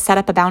meant to just set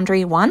up a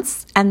boundary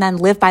once and then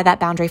live by that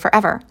boundary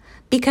forever,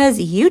 because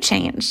you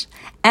change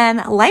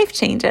and life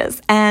changes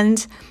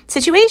and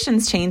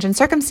situations change and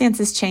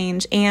circumstances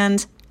change,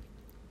 and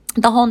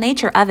the whole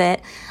nature of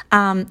it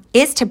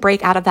is to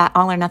break out of that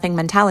all or nothing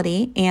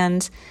mentality.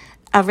 And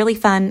a really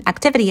fun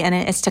activity in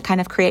it is to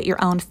kind of create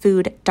your own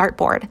food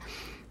dartboard,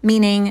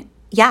 meaning,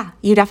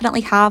 you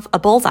definitely have a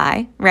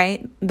bullseye,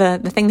 right? The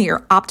thing that you're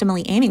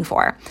optimally aiming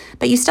for,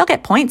 but you still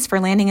get points for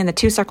landing in the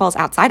 2 circles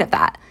outside of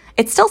that.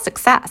 It's still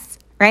success,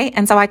 right?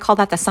 And so I call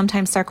that the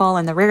sometimes circle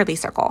and the rarely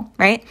circle,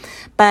 right?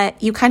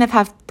 But you kind of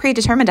have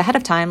predetermined ahead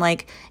of time,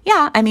 like,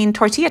 yeah, I mean,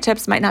 tortilla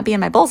chips might not be in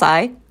my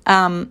bullseye.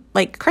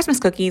 Like Christmas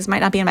cookies might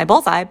not be in my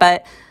bullseye,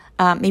 but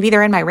maybe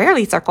they're in my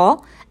rarely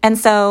circle. And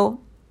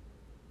so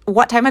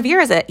what time of year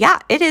is it? Yeah,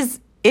 it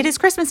is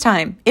Christmas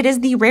time. It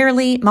is the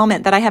rarely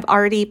moment that I have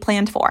already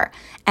planned for.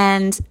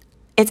 And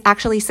it's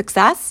actually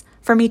success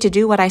for me to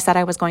do what I said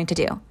I was going to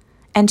do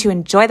and to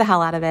enjoy the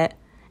hell out of it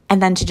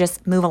and then to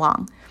just move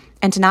along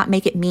and to not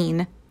make it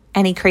mean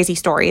any crazy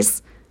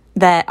stories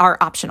that are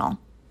optional,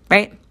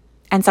 right?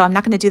 And so I'm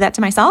not going to do that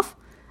to myself.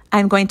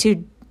 I'm going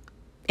to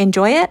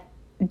enjoy it,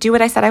 do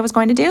what I said I was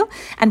going to do.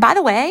 And by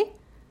the way,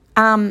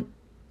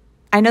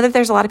 I know that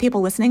there's a lot of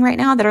people listening right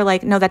now that are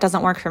like, no, that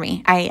doesn't work for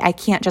me. I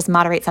can't just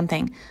moderate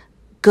something.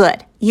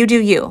 Good. You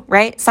do you,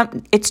 right?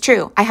 It's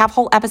true. I have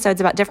whole episodes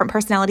about different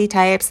personality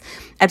types,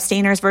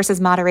 abstainers versus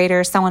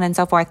moderators, so on and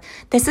so forth.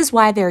 This is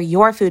why they're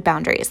your food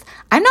boundaries.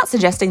 I'm not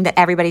suggesting that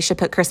everybody should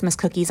put Christmas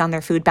cookies on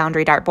their food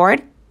boundary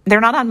dartboard. They're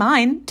not on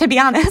mine, to be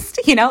honest.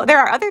 There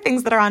are other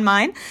things that are on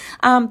mine.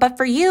 But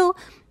for you,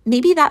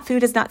 maybe that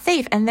food is not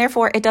safe and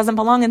therefore it doesn't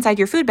belong inside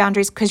your food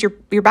boundaries because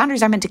your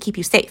boundaries are meant to keep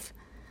you safe.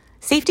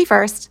 Safety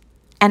first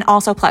and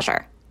also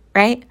pleasure,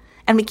 right?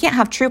 And we can't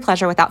have true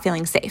pleasure without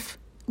feeling safe.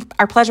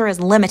 Our pleasure is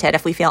limited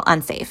if we feel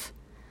unsafe.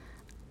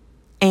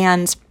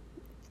 And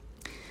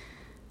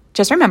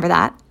just remember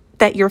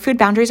that your food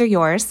boundaries are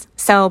yours.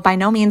 So by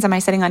no means am I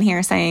sitting on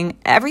here saying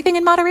everything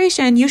in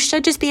moderation, you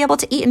should just be able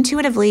to eat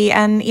intuitively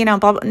and,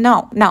 blah, blah.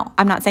 No,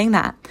 I'm not saying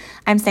that.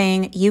 I'm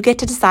saying you get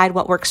to decide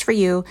what works for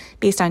you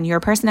based on your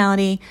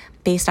personality,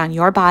 based on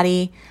your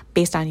body,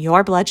 based on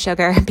your blood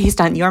sugar,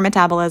 based on your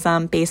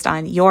metabolism, based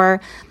on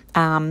your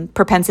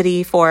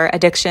propensity for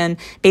addiction,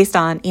 based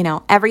on,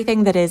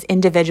 everything that is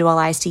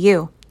individualized to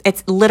you.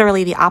 It's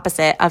literally the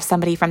opposite of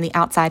somebody from the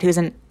outside who's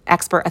an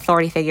expert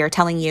authority figure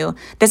telling you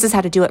this is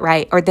how to do it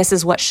right, or this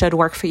is what should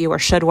work for you or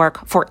should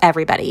work for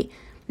everybody.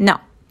 No.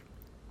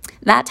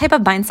 That type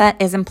of mindset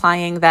is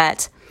implying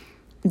that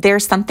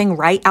there's something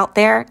right out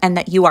there and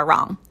that you are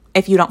wrong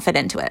if you don't fit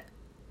into it.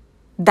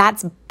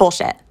 That's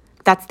bullshit.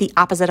 That's the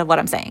opposite of what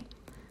I'm saying.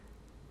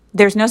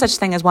 There's no such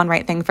thing as one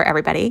right thing for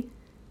everybody.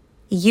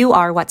 You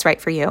are what's right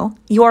for you.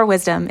 Your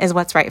wisdom is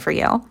what's right for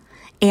you.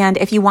 And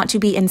if you want to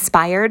be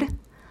inspired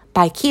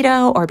by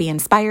keto or be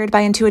inspired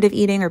by intuitive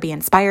eating or be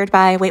inspired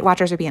by Weight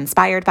Watchers or be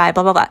inspired by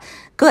blah, blah, blah,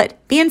 good.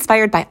 Be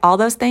inspired by all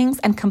those things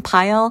and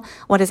compile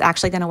what is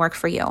actually going to work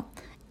for you.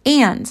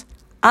 And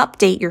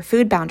update your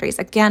food boundaries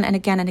again and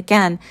again and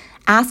again,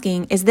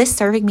 asking, is this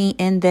serving me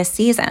in this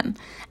season?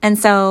 And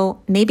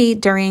so maybe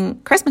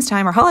during Christmas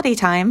time or holiday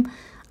time,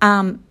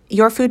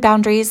 your food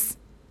boundaries,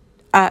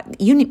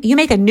 you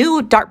make a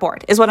new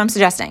dartboard is what I'm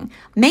suggesting.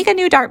 Make a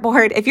new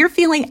dartboard. If you're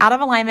feeling out of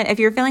alignment, if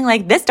you're feeling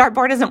like this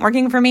dartboard isn't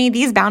working for me,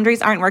 these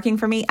boundaries aren't working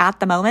for me at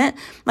the moment,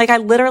 like I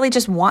literally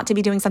just want to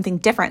be doing something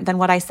different than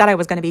what I said I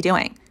was going to be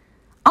doing.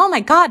 Oh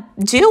my God,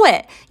 do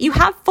it. You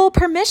have full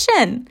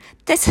permission.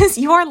 This is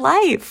your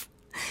life.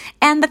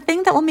 And the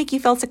thing that will make you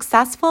feel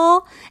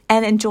successful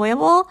and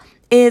enjoyable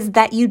is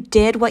that you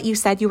did what you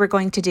said you were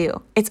going to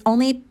do. It's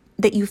only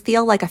that you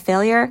feel like a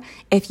failure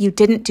if you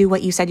didn't do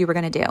what you said you were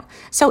going to do.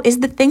 So is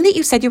the thing that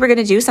you said you were going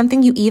to do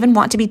something you even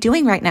want to be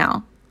doing right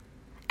now?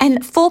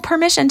 And full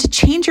permission to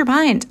change your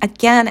mind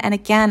again and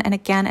again and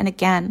again and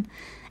again.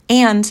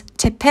 And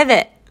to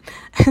pivot.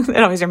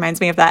 It always reminds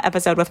me of that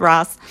episode with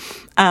Ross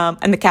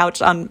and the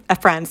couch on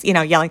Friends,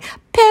 yelling,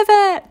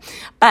 pivot.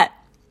 But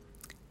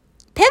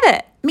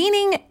pivot,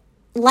 meaning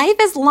life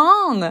is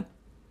long.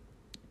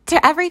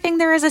 To everything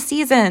there is a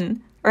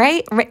season.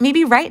 Right?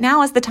 Maybe right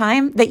now is the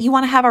time that you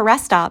want to have a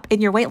rest stop in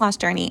your weight loss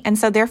journey. And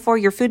so therefore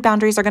your food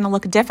boundaries are going to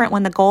look different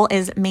when the goal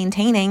is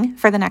maintaining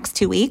for the next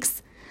 2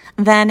 weeks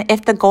than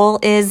if the goal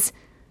is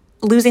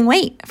losing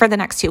weight for the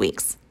next 2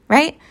 weeks,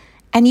 right?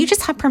 And you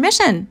just have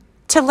permission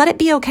to let it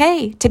be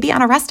okay to be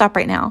on a rest stop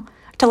right now,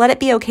 to let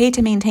it be okay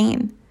to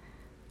maintain.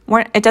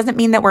 It doesn't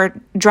mean that we're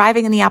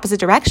driving in the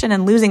opposite direction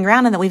and losing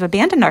ground and that we've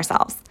abandoned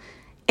ourselves.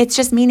 It's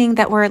just meaning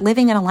that we're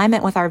living in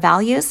alignment with our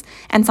values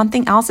and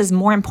something else is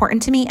more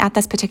important to me at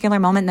this particular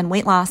moment than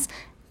weight loss.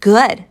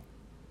 Good.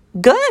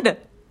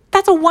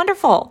 That's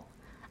wonderful.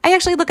 I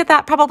actually look at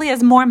that probably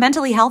as more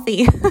mentally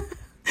healthy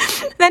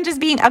than just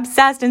being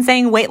obsessed and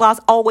saying weight loss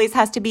always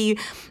has to be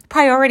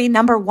priority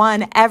number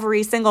one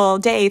every single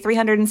day,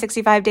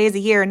 365 days a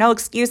year, no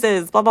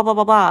excuses, blah, blah, blah,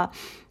 blah, blah.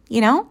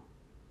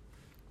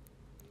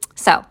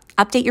 So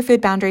update your food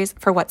boundaries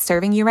for what's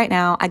serving you right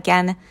now.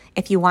 Again,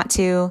 if you want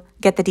to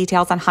get the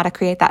details on how to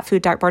create that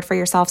food dartboard for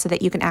yourself so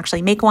that you can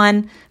actually make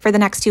one for the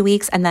next 2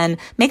 weeks and then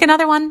make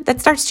another one that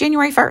starts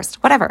January 1st,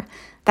 whatever.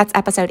 That's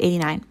episode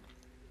 89.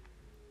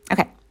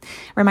 Okay.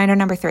 Reminder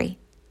number 3,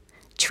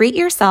 treat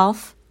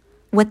yourself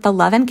with the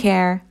love and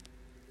care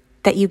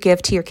that you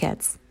give to your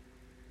kids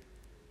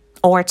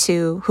or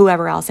to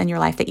whoever else in your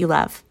life that you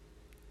love,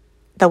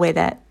 the way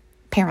that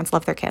parents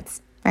love their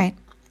kids, right?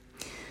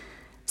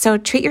 So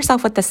treat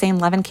yourself with the same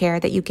love and care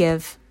that you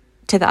give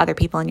to the other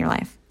people in your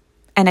life.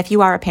 And if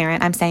you are a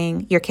parent, I'm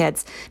saying your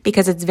kids,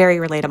 because it's very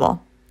relatable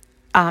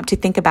to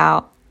think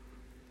about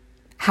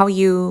how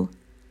you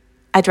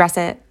address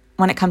it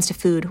when it comes to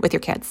food with your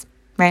kids,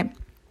 right?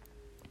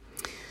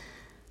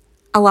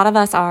 A lot of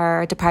us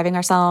are depriving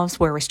ourselves,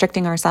 we're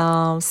restricting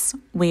ourselves,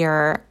 we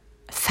are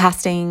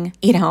fasting,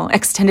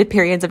 extended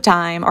periods of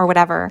time or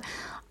whatever,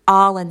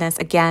 all in this,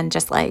 again,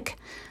 just like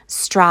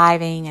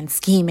striving and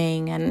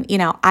scheming. And,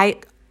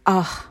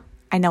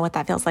 I know what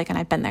that feels like, and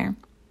I've been there.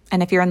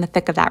 And if you're in the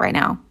thick of that right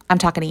now, I'm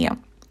talking to you.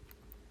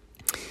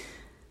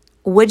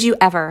 Would you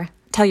ever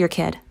tell your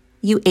kid,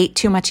 you ate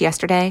too much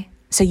yesterday,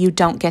 so you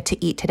don't get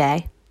to eat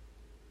today?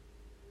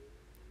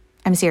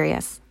 I'm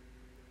serious.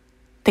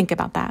 Think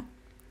about that.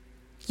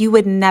 You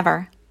would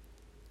never,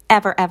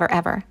 ever, ever,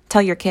 ever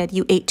tell your kid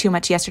you ate too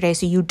much yesterday,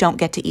 so you don't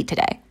get to eat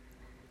today.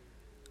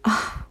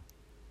 Oh,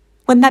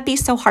 wouldn't that be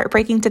so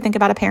heartbreaking to think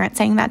about a parent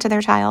saying that to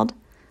their child?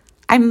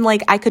 I'm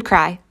like, I could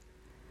cry.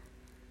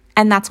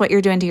 And that's what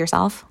you're doing to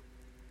yourself?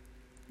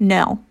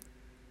 No,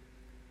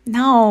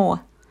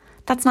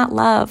 that's not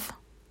love.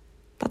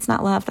 That's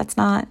not love. That's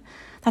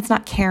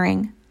not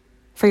caring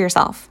for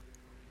yourself.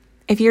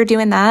 If you're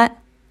doing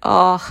that,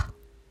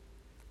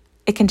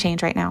 it can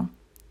change right now.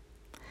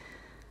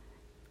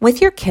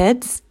 With your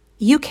kids,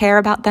 you care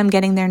about them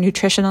getting their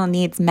nutritional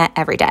needs met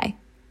every day.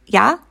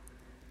 Yeah?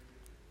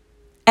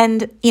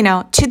 And,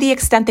 to the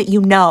extent that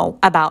you know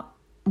about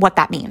what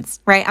that means,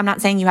 right? I'm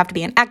not saying you have to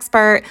be an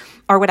expert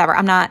or whatever.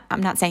 I'm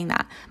not saying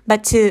that.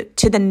 But to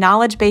the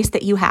knowledge base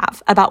that you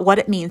have about what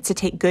it means to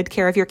take good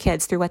care of your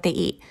kids through what they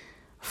eat,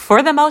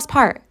 for the most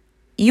part,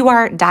 you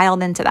are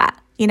dialed into that.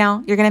 You're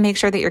going to make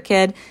sure that your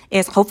kid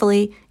is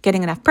hopefully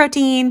getting enough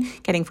protein,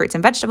 getting fruits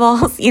and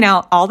vegetables,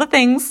 all the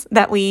things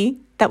that we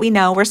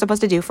know we're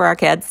supposed to do for our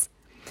kids.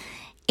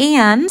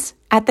 And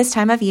at this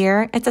time of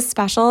year, it's a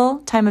special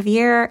time of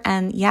year.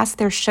 And yes,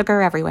 there's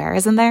sugar everywhere,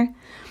 isn't there?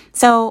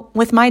 So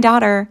with my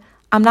daughter,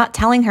 I'm not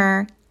telling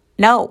her,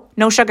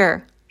 no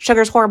sugar.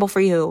 Sugar's horrible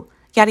for you.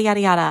 Yada, yada,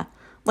 yada.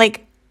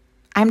 Like,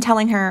 I'm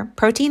telling her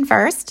protein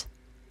first,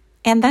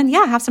 and then,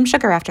 have some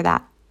sugar after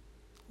that.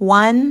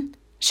 One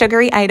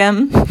sugary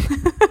item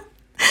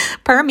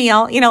per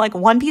meal, like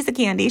one piece of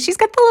candy. She's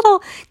got the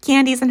little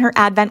candies in her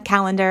advent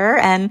calendar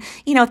and,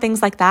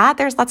 things like that.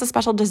 There's lots of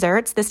special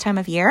desserts this time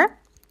of year.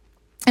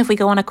 If we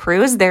go on a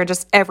cruise, they're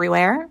just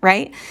everywhere,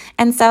 right?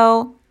 And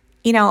so,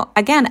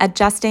 again,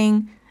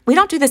 adjusting. We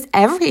don't do this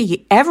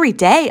every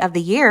day of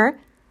the year.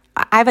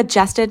 I've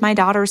adjusted my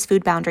daughter's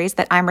food boundaries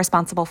that I'm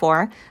responsible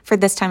for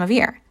this time of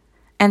year.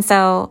 And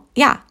so,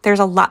 there's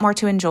a lot more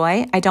to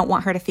enjoy. I don't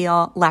want her to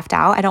feel left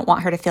out. I don't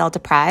want her to feel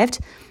deprived.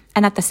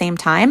 And at the same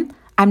time,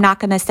 I'm not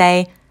going to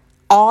say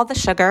all the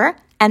sugar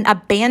and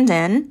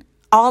abandon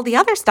all the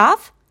other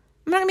stuff.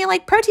 I'm not going to be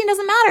like, protein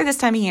doesn't matter this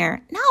time of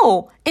year.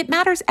 No, it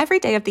matters every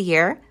day of the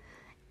year.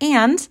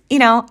 And,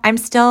 I'm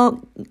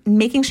still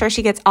making sure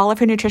she gets all of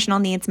her nutritional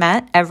needs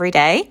met every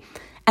day.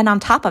 And on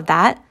top of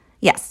that,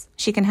 yes,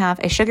 she can have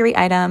a sugary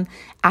item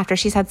after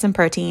she's had some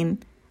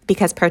protein,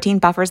 because protein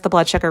buffers the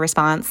blood sugar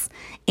response.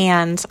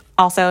 And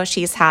also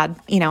she's had,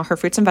 her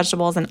fruits and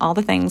vegetables and all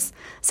the things.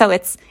 So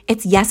it's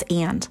yes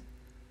and,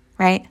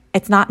 right?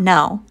 It's not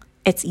no.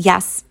 It's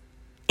yes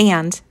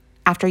and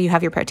after you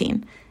have your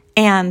protein.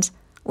 And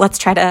let's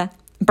try to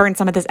burn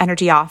some of this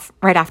energy off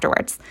right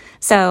afterwards.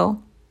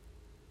 So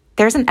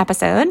there's an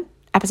episode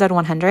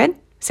 100,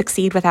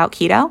 Succeed Without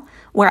Keto,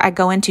 where I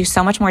go into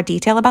so much more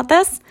detail about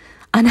this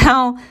on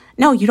how,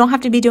 no, you don't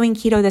have to be doing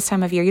keto this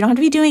time of year. You don't have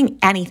to be doing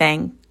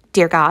anything,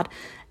 dear God,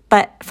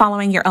 but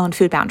following your own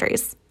food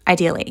boundaries,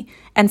 ideally.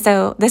 And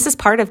so this is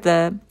part of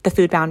the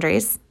food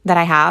boundaries that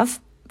I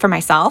have for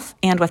myself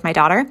and with my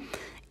daughter.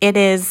 It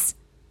is,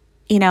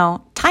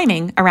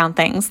 timing around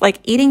things, like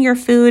eating your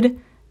food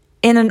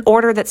in an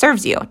order that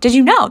serves you. Did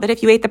you know that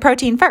if you ate the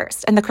protein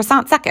first and the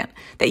croissant second,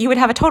 that you would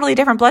have a totally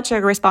different blood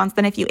sugar response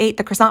than if you ate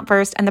the croissant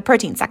first and the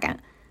protein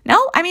second? No,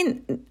 I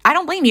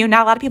don't blame you.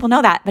 Not a lot of people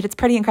know that, but it's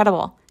pretty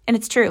incredible. And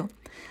it's true.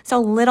 So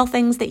little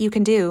things that you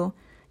can do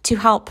to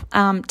help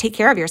take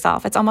care of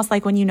yourself. It's almost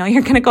like when you're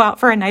going to go out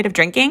for a night of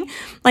drinking,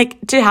 like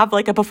to have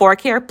like a before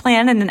care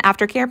plan and an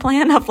after care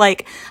plan of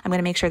like, I'm going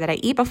to make sure that I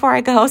eat before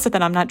I go so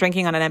that I'm not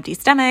drinking on an empty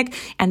stomach.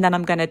 And then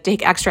I'm going to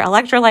take extra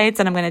electrolytes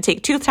and I'm going to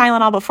take 2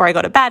 Tylenol before I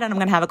go to bed. And I'm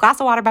going to have a glass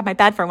of water by my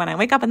bed for when I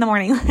wake up in the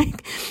morning.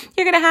 Like,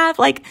 you're going to have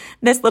like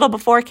this little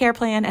before care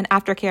plan and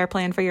after care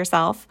plan for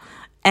yourself.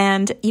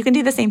 And you can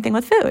do the same thing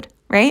with food,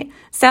 right?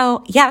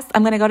 So yes,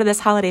 I'm going to go to this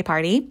holiday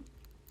party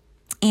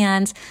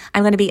and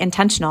I'm going to be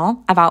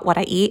intentional about what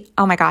I eat.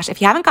 Oh my gosh, if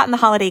you haven't gotten the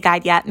holiday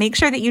guide yet, make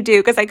sure that you do,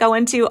 because I go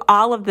into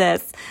all of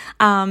this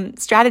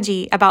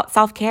strategy about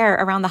self-care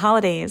around the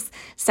holidays.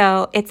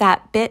 So it's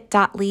at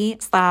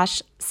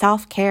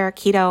bit.ly/self-care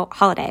keto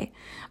holiday.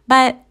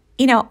 But,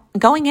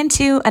 going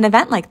into an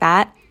event like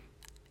that,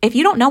 if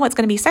you don't know what's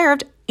going to be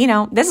served,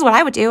 this is what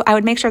I would do. I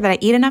would make sure that I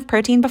eat enough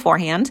protein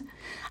beforehand.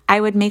 I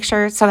would make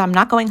sure so that I'm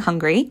not going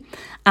hungry.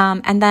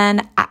 And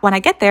then when I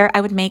get there, I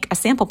would make a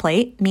sample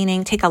plate,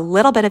 meaning take a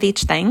little bit of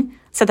each thing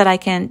so that I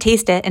can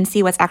taste it and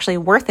see what's actually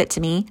worth it to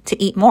me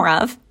to eat more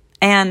of.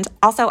 And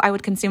also I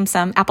would consume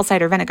some apple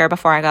cider vinegar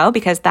before I go,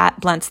 because that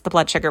blunts the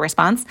blood sugar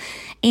response.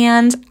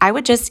 And I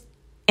would just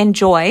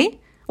enjoy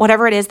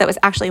whatever it is that was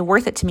actually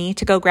worth it to me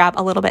to go grab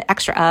a little bit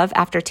extra of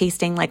after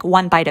tasting like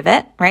one bite of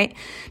it, right?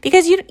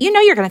 Because you know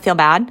you're going to feel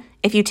bad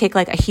if you take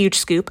like a huge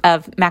scoop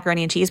of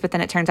macaroni and cheese, but then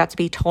it turns out to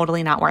be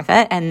totally not worth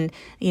it. And,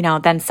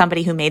 then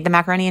somebody who made the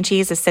macaroni and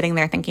cheese is sitting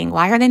there thinking,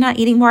 why are they not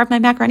eating more of my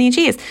macaroni and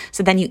cheese?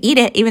 So then you eat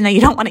it, even though you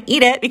don't want to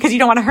eat it because you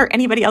don't want to hurt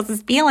anybody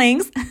else's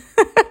feelings.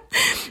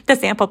 The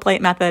sample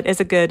plate method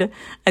is a good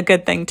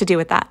thing to do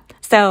with that.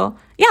 So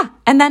yeah.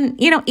 And then,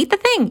 eat the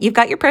thing. You've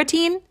got your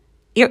protein.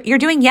 You're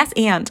doing yes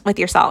and with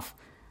yourself.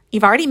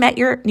 You've already met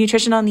your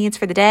nutritional needs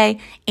for the day,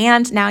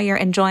 and now you're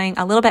enjoying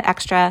a little bit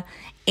extra,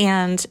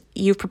 and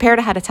you've prepared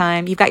ahead of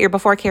time. You've got your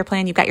before care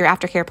plan. You've got your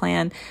after care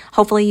plan.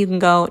 Hopefully you can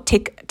go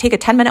take a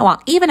 10-minute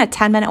walk. Even a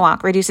 10-minute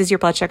walk reduces your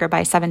blood sugar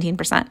by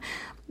 17%.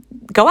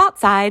 Go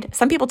outside.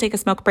 Some people take a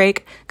smoke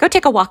break. Go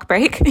take a walk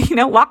break.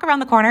 Walk around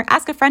the corner,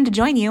 ask a friend to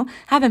join you,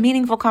 have a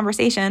meaningful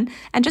conversation,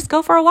 and just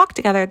go for a walk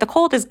together. The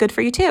cold is good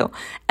for you too.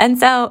 And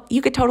so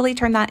you could totally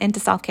turn that into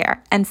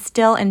self-care and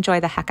still enjoy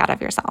the heck out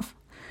of yourself.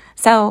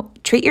 So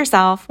treat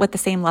yourself with the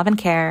same love and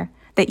care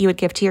that you would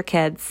give to your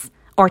kids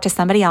or to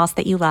somebody else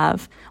that you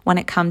love when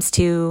it comes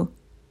to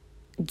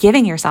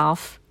giving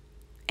yourself,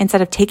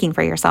 instead of taking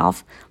for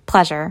yourself,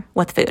 pleasure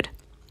with food.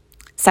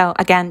 So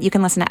again, you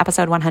can listen to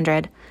episode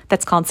 100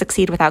 that's called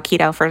Succeed Without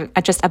Keto for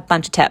just a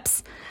bunch of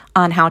tips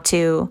on how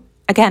to,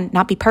 again,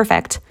 not be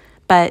perfect,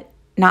 but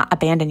not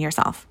abandon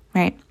yourself,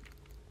 right?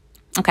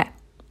 Okay.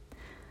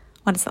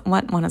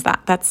 What one is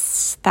that?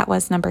 That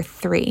was number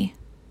 3.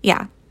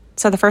 Yeah.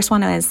 So the first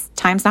one is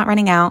time's not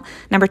running out.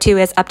 Number 2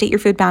 is update your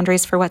food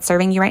boundaries for what's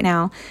serving you right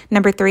now.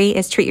 Number 3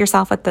 is treat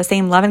yourself with the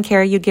same love and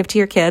care you give to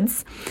your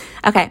kids.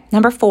 Okay.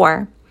 Number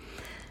 4,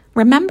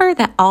 remember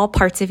that all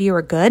parts of you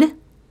are good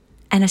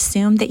and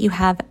assume that you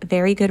have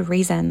very good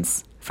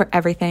reasons for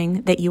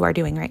everything that you are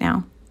doing right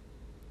now.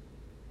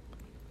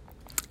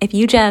 If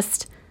you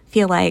just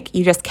feel like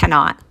you just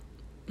cannot,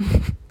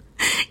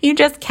 you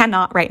just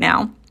cannot right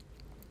now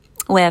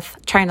with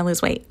trying to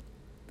lose weight.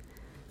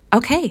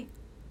 Okay,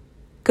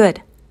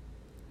 good.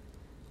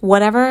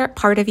 Whatever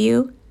part of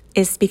you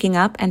is speaking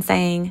up and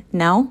saying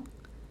no,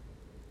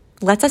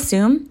 let's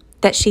assume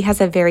that she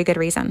has a very good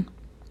reason.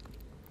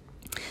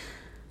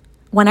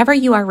 Whenever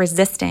you are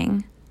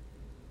resisting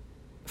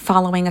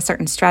following a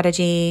certain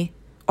strategy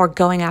or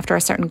going after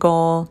a certain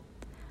goal,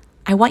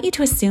 I want you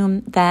to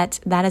assume that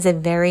that is a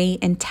very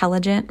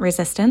intelligent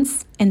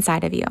resistance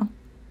inside of you.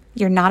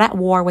 You're not at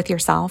war with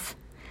yourself.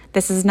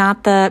 This is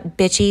not the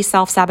bitchy,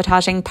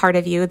 self-sabotaging part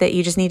of you that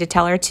you just need to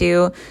tell her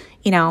to,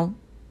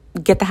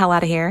 get the hell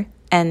out of here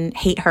and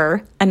hate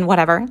her and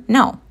whatever.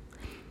 No,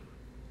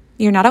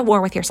 you're not at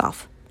war with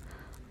yourself.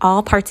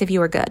 All parts of you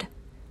are good.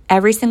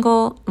 Every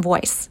single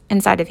voice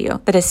inside of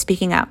you that is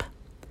speaking up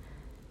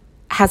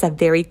has a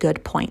very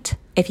good point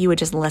if you would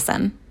just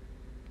listen.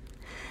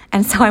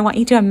 And so I want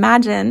you to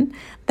imagine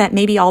that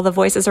maybe all the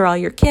voices are all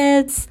your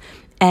kids,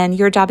 and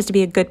your job is to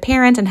be a good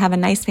parent and have a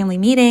nice family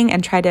meeting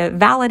and try to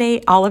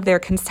validate all of their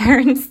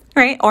concerns,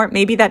 right? Or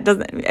maybe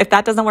if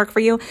that doesn't work for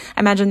you,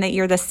 imagine that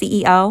you're the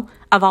CEO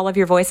of all of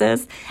your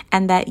voices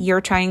and that you're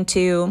trying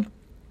to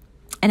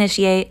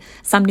initiate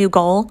some new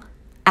goal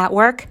at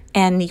work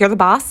and you're the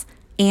boss,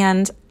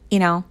 and,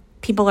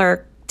 people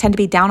tend to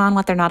be down on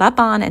what they're not up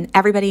on, and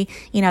everybody,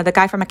 the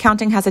guy from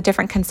accounting has a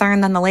different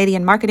concern than the lady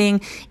in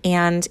marketing,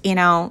 and,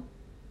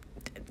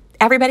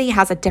 everybody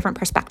has a different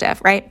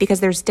perspective, right? Because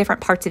there's different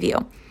parts of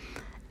you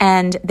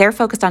and they're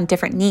focused on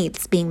different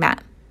needs being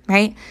met,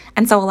 right?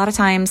 And so a lot of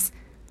times,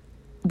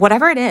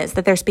 whatever it is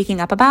that they're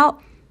speaking up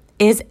about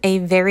is a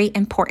very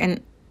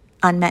important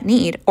unmet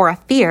need or a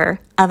fear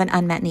of an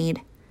unmet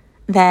need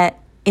that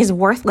is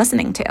worth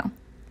listening to.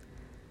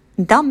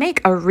 They'll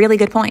make a really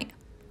good point.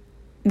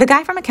 The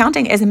guy from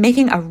accounting is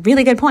making a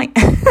really good point.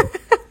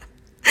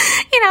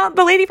 The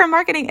lady from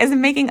marketing is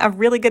making a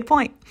really good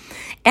point.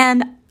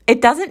 And it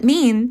doesn't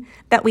mean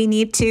that we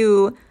need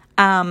to,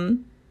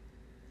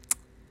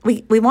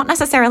 we won't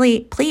necessarily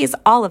please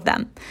all of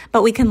them,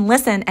 but we can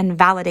listen and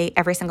validate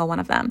every single one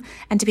of them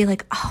and to be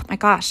like, oh my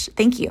gosh,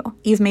 thank you.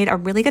 You've made a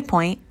really good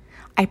point.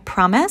 I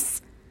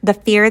promise the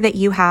fear that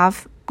you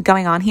have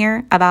going on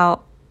here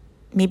about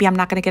maybe I'm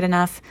not going to get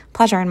enough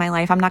pleasure in my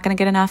life. I'm not going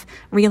to get enough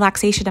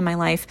relaxation in my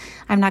life.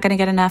 I'm not going to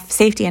get enough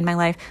safety in my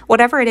life.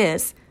 Whatever it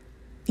is,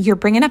 you're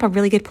bringing up a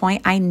really good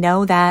point. I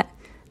know that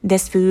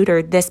this food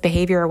or this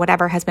behavior or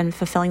whatever has been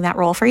fulfilling that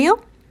role for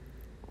you.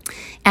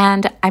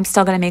 And I'm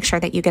still going to make sure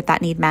that you get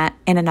that need met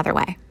in another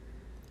way.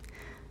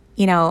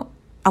 A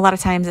lot of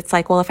times it's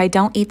like, well, if I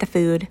don't eat the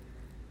food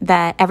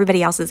that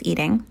everybody else is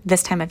eating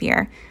this time of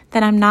year,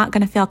 then I'm not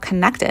going to feel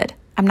connected.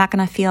 I'm not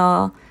going to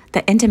feel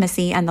the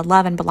intimacy and the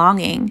love and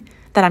belonging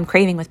that I'm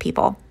craving with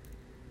people.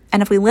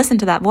 And if we listen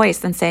to that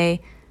voice and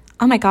say,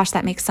 oh my gosh,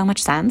 that makes so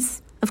much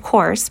sense. Of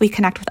course, we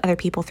connect with other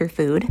people through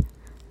food,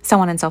 so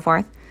on and so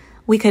forth.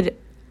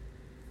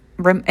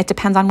 It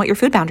depends on what your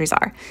food boundaries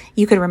are.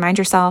 You could remind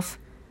yourself,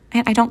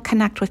 I don't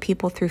connect with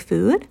people through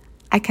food.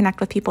 I connect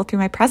with people through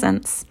my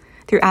presence,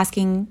 through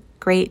asking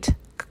great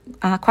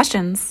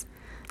questions,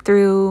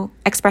 through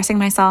expressing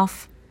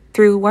myself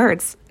through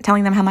words,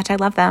 telling them how much I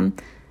love them,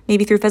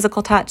 maybe through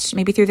physical touch,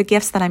 maybe through the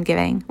gifts that I'm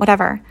giving,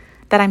 whatever,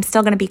 that I'm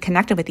still going to be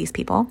connected with these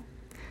people.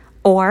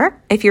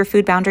 Or if your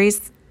food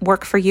boundaries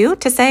work for you,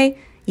 to say,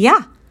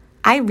 yeah,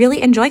 I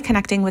really enjoy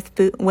connecting with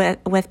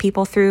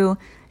people through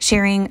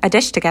sharing a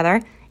dish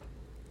together.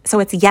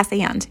 So it's yes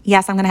and.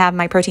 Yes, I'm going to have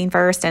my protein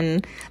first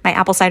and my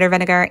apple cider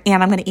vinegar,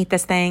 and I'm going to eat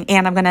this thing,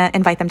 and I'm going to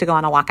invite them to go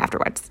on a walk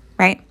afterwards,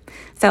 right?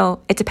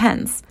 So it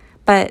depends.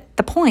 But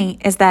the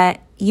point is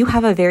that you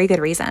have a very good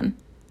reason.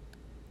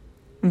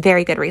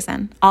 Very good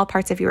reason. All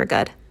parts of you are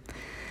good.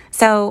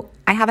 So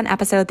I have an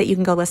episode that you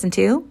can go listen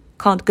to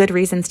called Good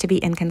Reasons to be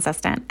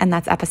Inconsistent. And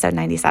that's episode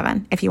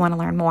 97 if you want to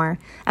learn more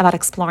about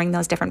exploring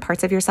those different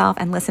parts of yourself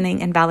and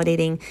listening and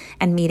validating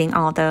and meeting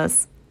all of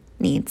those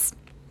needs.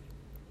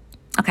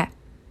 Okay.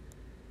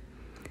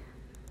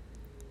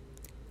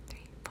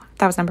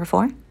 That was number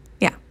 4?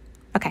 Yeah.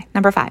 Okay.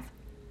 Number 5.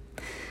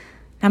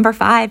 Number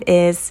 5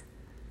 is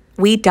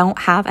we don't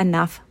have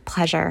enough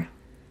pleasure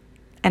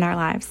in our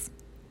lives.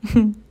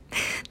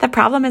 The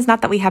problem is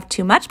not that we have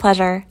too much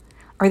pleasure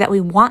or that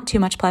we want too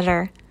much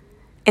pleasure.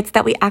 It's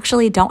that we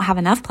actually don't have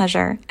enough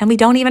pleasure and we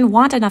don't even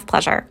want enough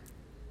pleasure.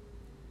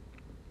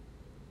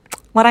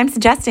 What I'm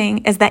suggesting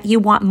is that you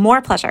want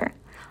more pleasure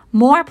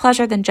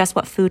than just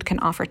what food can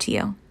offer to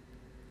you.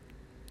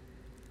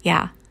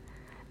 Yeah,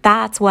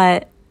 that's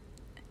what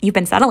you've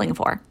been settling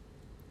for.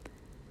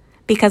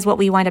 Because what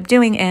we wind up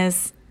doing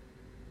is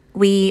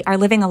we are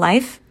living a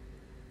life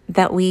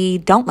that we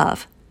don't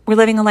love. We're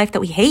living a life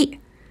that we hate.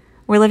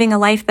 We're living a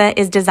life that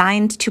is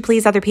designed to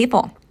please other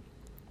people.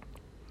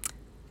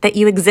 That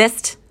you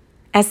exist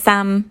as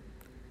some,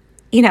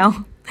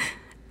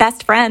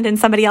 best friend in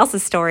somebody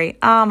else's story.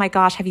 Oh my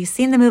gosh, have you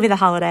seen the movie The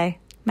Holiday?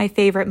 My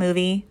favorite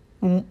movie,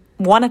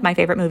 one of my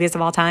favorite movies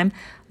of all time,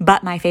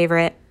 but my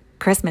favorite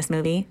Christmas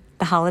movie,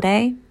 The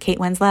Holiday, Kate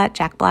Winslet,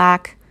 Jack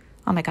Black.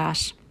 Oh my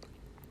gosh.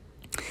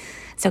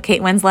 So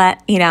Kate Winslet,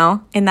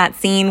 in that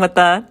scene with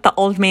the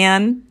old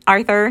man,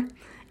 Arthur,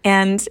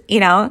 and,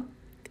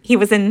 he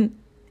was in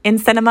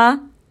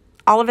cinema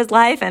all of his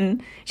life,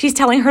 and she's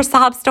telling her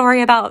sob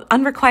story about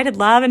unrequited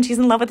love, and she's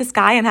in love with this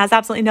guy and has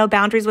absolutely no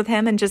boundaries with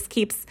him and just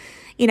keeps,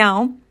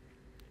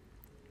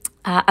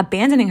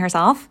 abandoning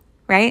herself,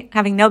 right?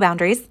 Having no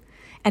boundaries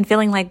and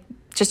feeling like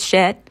just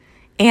shit.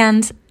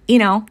 And,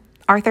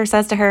 Arthur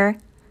says to her,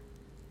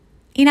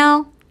 in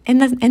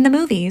the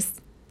movies,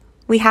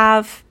 we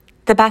have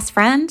the best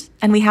friend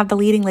and we have the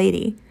leading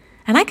lady.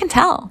 And I can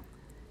tell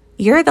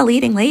you're the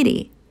leading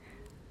lady,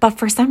 but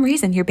for some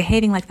reason you're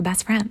behaving like the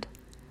best friend.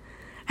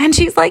 And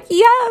she's like,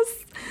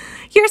 yes,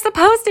 you're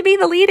supposed to be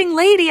the leading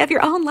lady of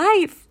your own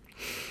life.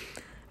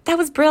 That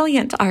was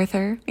brilliant,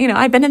 Arthur.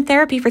 I've been in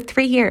therapy for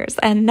 3 years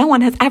and no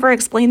one has ever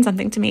explained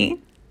something to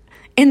me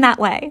in that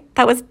way.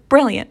 That was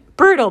brilliant,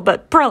 brutal,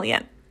 but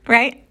brilliant,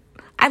 right?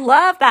 I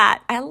love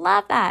that. I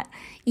love that.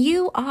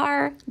 You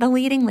are the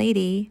leading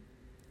lady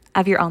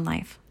of your own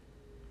life.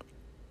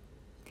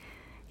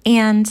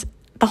 And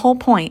the whole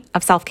point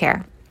of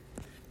self-care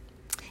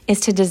is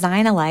to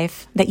design a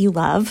life that you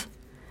love,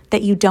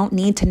 that you don't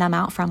need to numb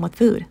out from with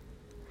food.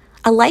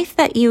 A life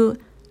that you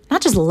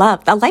not just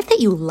love, a life that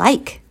you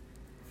like.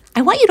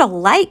 I want you to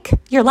like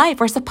your life.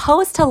 We're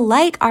supposed to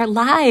like our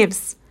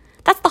lives.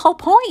 That's the whole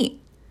point.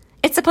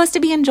 It's supposed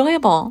to be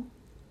enjoyable.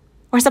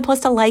 We're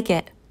supposed to like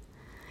it.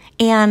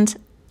 And,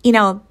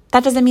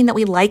 that doesn't mean that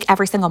we like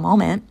every single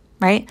moment,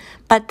 right?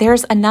 But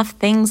there's enough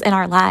things in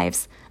our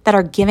lives that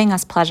are giving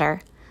us pleasure.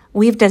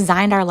 We've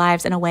designed our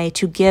lives in a way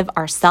to give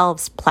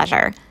ourselves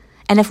pleasure.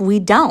 And if we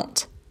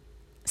don't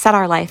set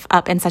our life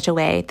up in such a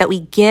way that we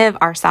give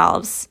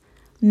ourselves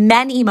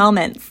many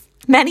moments,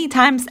 many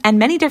times, and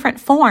many different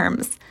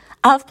forms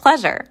of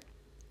pleasure,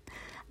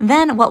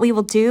 then what we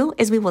will do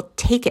is we will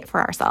take it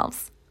for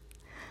ourselves.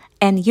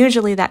 And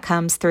usually that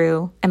comes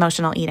through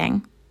emotional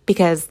eating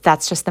because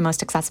that's just the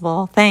most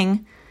accessible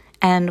thing.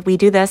 And we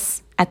do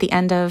this at the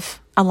end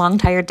of a long,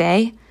 tired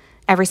day,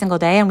 every single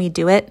day, and we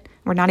do it.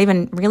 We're not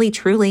even really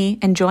truly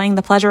enjoying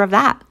the pleasure of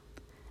that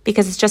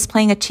because it's just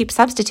playing a cheap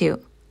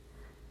substitute.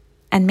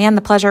 And man,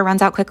 the pleasure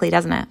runs out quickly,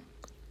 doesn't it?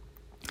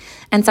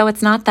 And so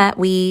it's not that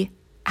we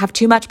have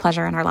too much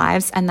pleasure in our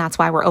lives and that's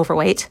why we're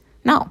overweight.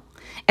 No,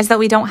 it's that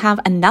we don't have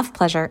enough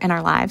pleasure in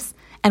our lives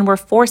and we're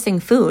forcing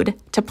food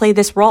to play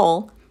this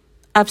role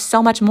of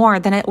so much more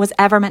than it was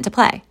ever meant to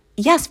play.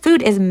 Yes,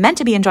 food is meant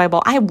to be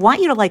enjoyable. I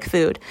want you to like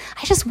food.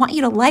 I just want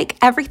you to like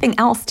everything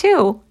else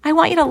too. I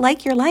want you to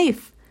like your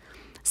life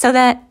so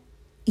that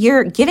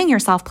you're giving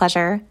yourself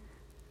pleasure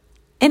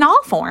in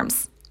all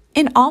forms,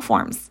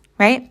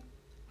 right?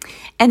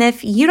 And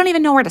if you don't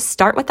even know where to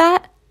start with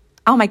that,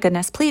 oh my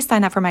goodness, please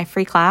sign up for my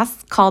free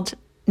class called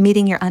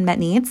Meeting Your Unmet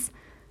Needs.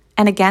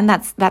 And again,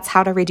 that's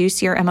how to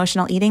reduce your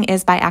emotional eating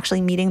is by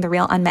actually meeting the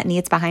real unmet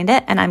needs behind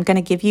it. And I'm going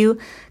to give you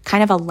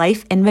kind of a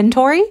life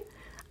inventory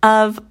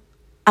of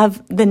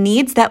the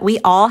needs that we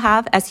all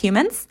have as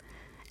humans.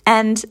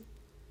 And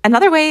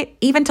another way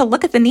even to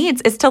look at the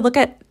needs is to look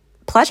at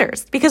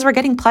pleasures because we're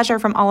getting pleasure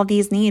from all of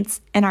these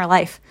needs in our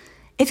life.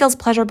 It feels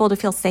pleasurable to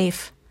feel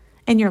safe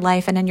in your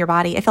life and in your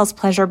body. It feels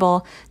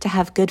pleasurable to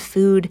have good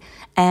food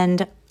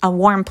and a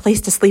warm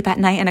place to sleep at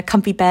night and a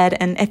comfy bed.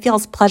 And it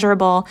feels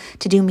pleasurable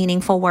to do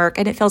meaningful work.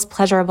 And it feels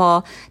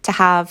pleasurable to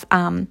have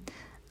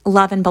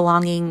love and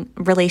belonging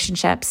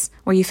relationships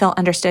where you feel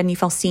understood and you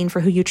feel seen for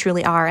who you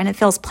truly are. And it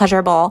feels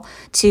pleasurable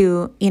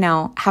to,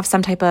 have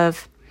some type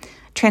of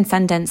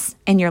transcendence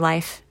in your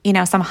life,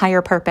 some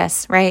higher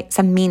purpose, right?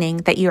 Some meaning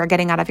that you are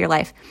getting out of your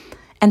life.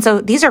 And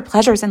so these are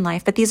pleasures in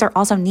life, but these are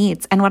also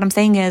needs. And what I'm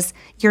saying is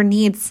your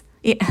needs,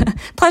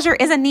 pleasure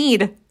is a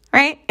need,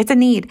 right? It's a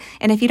need.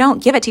 And if you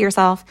don't give it to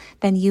yourself,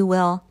 then you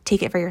will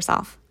take it for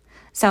yourself.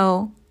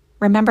 So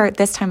remember,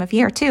 this time of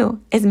year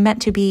too is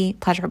meant to be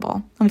pleasurable.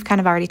 And we've kind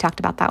of already talked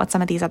about that with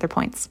some of these other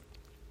points.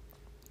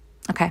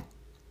 Okay.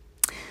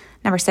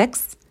 Number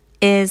 6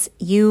 is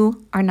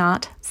you are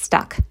not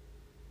stuck.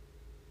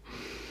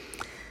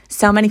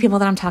 So many people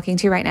that I'm talking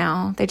to right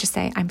now, they just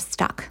say, I'm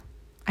stuck.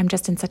 I'm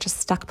just in such a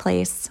stuck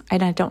place. I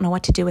don't know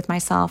what to do with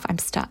myself. I'm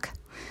stuck.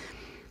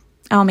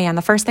 Oh man,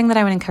 the first thing that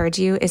I would encourage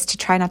you is to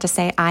try not to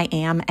say I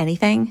am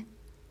anything,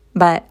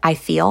 but I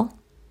feel.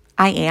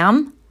 I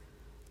am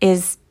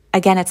is,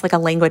 again, it's like a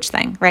language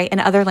thing, right? In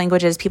other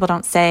languages, people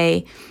don't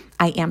say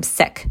I am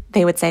sick.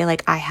 They would say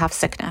like I have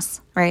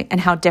sickness, right? And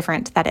how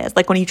different that is.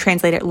 Like when you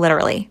translate it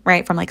literally,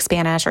 right? From like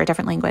Spanish or a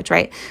different language,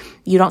 right?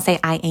 You don't say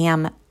I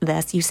am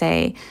this. You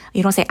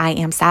don't say I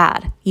am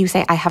sad. You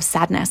say I have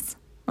sadness.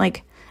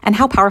 And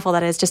how powerful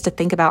that is just to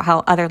think about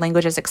how other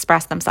languages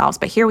express themselves.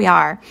 But here we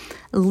are,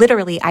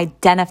 literally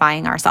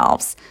identifying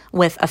ourselves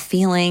with a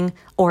feeling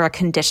or a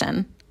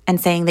condition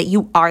and saying that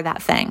you are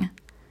that thing.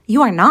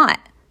 You are not.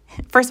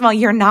 First of all,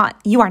 you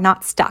are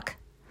not stuck.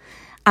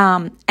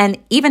 And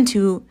even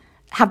to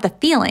have the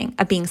feeling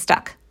of being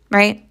stuck,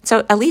 right? So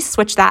at least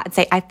switch that and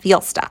say, I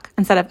feel stuck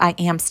instead of I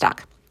am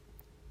stuck.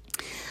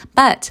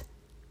 But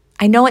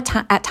I know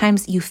at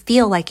times you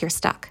feel like you're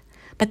stuck.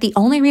 But the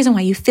only reason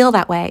why you feel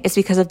that way is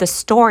because of the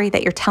story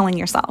that you're telling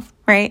yourself,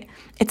 right?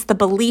 It's the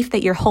belief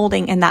that you're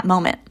holding in that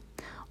moment.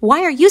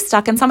 Why are you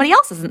stuck and somebody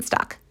else isn't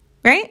stuck,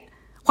 right?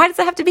 Why does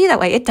it have to be that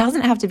way? It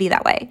doesn't have to be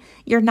that way.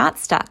 You're not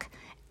stuck.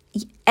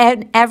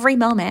 At every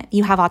moment,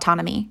 you have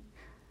autonomy.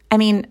 I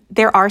mean,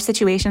 there are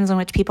situations in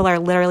which people are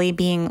literally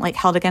being like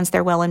held against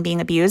their will and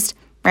being abused,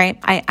 right?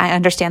 I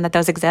understand that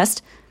those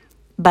exist,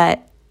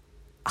 but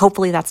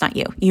hopefully that's not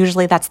you.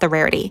 Usually that's the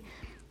rarity.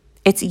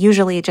 It's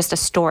usually just a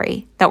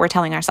story that we're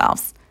telling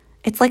ourselves.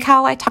 It's like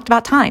how I talked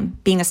about time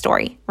being a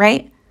story,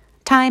 right?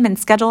 Time and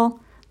schedule.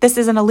 This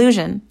is an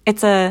illusion.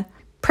 It's a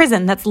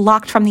prison that's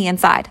locked from the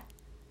inside.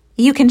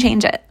 You can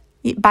change it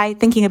by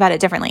thinking about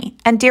it differently.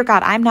 And dear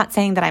God, I'm not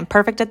saying that I'm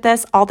perfect at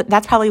this.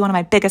 That's probably one of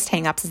my biggest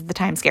hangups is the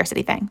time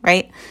scarcity thing,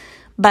 right?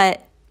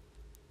 But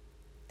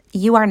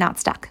you are not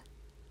stuck.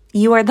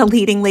 You are the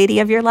leading lady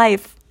of your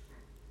life.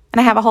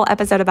 And I have a whole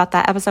episode about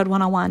that, episode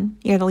 101.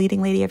 You're the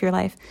leading lady of your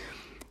life.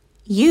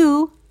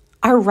 You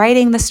are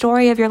writing the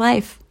story of your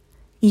life.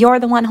 You're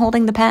the one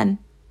holding the pen,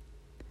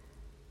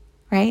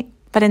 right?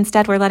 But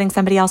instead, we're letting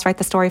somebody else write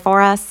the story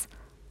for us.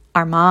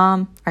 Our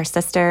mom, our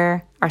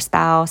sister, our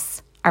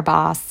spouse, our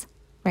boss,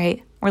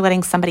 right? We're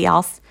letting somebody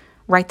else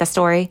write the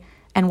story,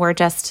 and we're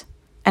just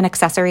an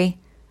accessory.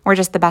 We're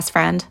just the best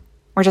friend.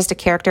 We're just a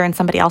character in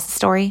somebody else's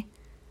story.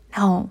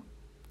 No,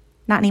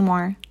 not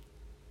anymore.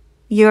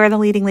 You're the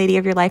leading lady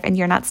of your life, and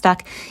you're not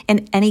stuck.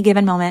 In any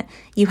given moment,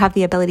 you have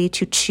the ability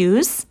to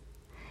choose.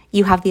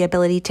 You have the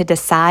ability to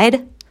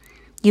decide.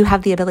 You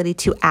have the ability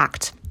to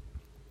act.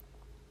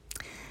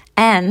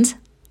 And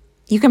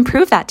you can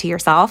prove that to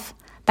yourself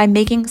by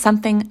making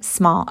something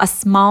small, a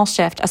small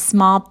shift, a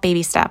small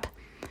baby step.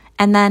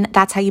 And then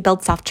that's how you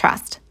build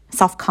self-trust,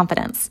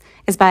 self-confidence,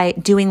 is by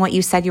doing what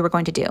you said you were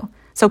going to do.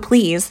 So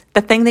please,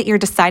 the thing that you're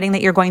deciding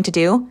that you're going to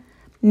do,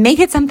 make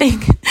it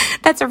something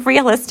that's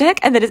realistic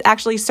and that is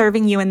actually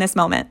serving you in this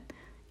moment.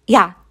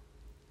 Yeah,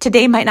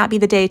 today might not be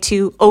the day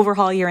to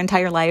overhaul your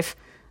entire life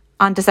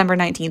on December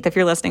 19th if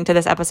you're listening to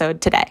this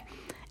episode today.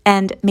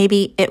 And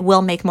maybe it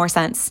will make more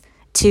sense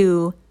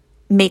to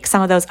make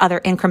some of those other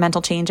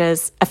incremental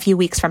changes a few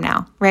weeks from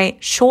now,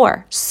 right?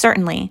 Sure,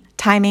 certainly.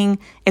 Timing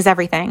is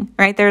everything,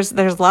 right? There's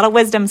a lot of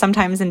wisdom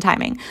sometimes in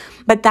timing,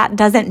 but that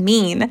doesn't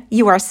mean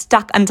you are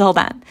stuck until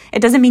then.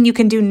 It doesn't mean you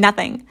can do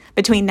nothing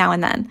between now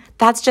and then.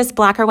 That's just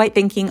black or white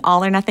thinking,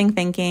 all or nothing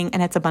thinking,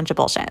 and it's a bunch of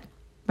bullshit,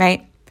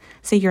 right?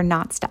 So you're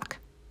not stuck.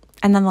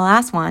 And then the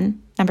last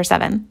one, number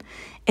 7,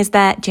 is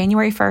that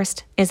January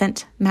 1st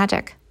isn't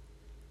magic.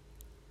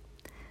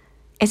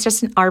 It's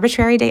just an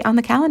arbitrary date on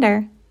the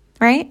calendar,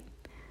 right?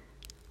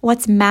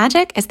 What's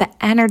magic is the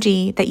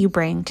energy that you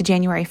bring to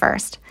January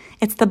 1st.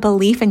 It's the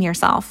belief in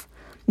yourself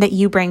that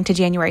you bring to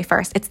January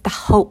 1st. It's the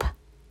hope,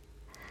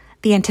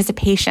 the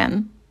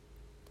anticipation,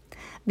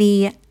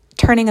 the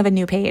turning of a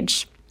new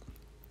page.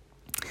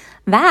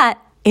 That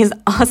is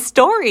a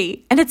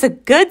story, and it's a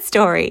good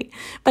story,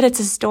 but it's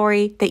a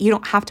story that you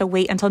don't have to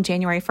wait until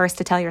January 1st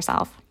to tell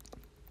yourself.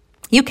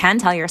 You can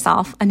tell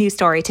yourself a new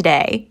story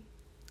today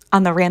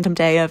on the random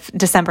day of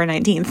December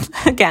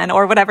 19th again,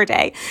 or whatever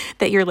day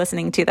that you're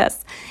listening to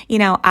this. You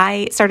know,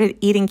 I started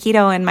eating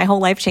keto and my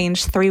whole life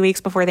changed 3 weeks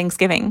before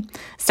Thanksgiving.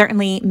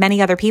 Certainly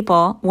many other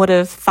people would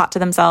have thought to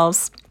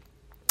themselves,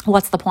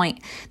 what's the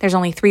point? There's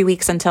only 3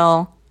 weeks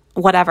until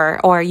whatever,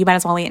 or you might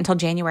as well wait until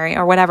January,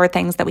 or whatever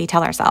things that we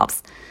tell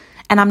ourselves.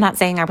 And I'm not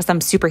saying I was some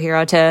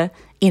superhero to,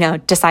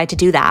 decide to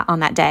do that on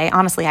that day.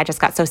 Honestly, I just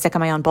got so sick of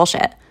my own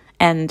bullshit.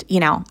 And,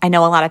 I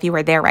know a lot of you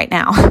are there right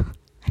now,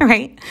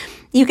 right?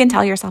 You can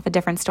tell yourself a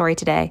different story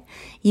today.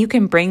 You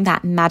can bring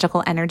that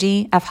magical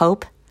energy of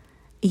hope.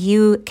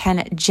 You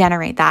can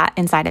generate that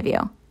inside of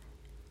you.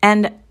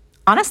 And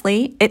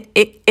honestly,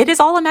 it is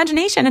all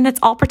imagination and it's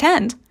all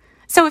pretend.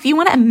 So if you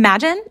want to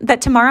imagine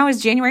that tomorrow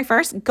is January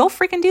 1st, go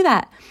freaking do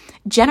that.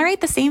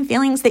 Generate the same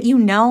feelings that you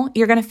know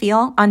you're going to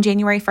feel on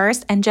January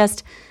 1st and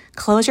just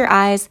close your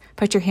eyes,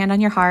 put your hand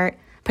on your heart,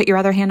 put your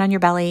other hand on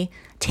your belly,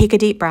 take a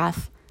deep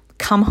breath,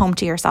 come home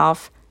to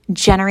yourself,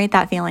 generate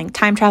that feeling,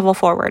 time travel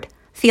forward,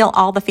 feel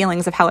all the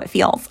feelings of how it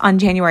feels on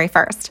January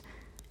 1st,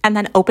 and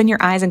then open your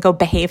eyes and go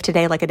behave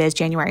today like it is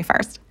January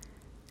 1st.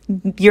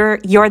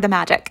 You're the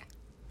magic.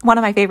 One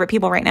of my favorite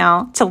people right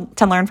now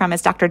to learn from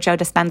is Dr. Joe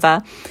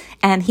Dispenza.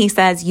 And he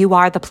says, you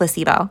are the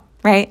placebo,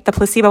 right? The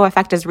placebo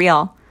effect is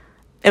real.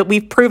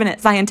 We've proven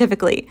it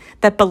scientifically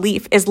that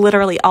belief is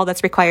literally all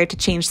that's required to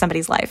change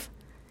somebody's life.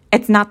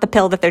 It's not the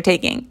pill that they're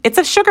taking. It's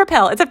a sugar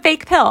pill. It's a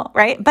fake pill,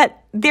 right? But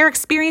they're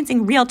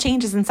experiencing real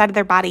changes inside of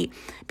their body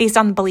based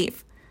on the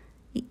belief.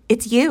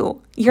 It's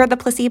you. You're the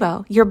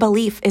placebo. Your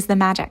belief is the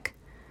magic,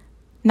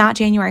 not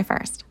January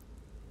 1st.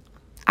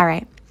 All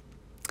right.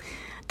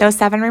 Those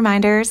 7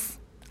 reminders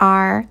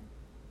are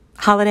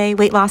holiday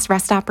weight loss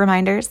rest stop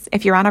reminders.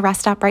 If you're on a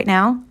rest stop right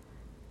now,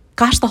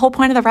 gosh, the whole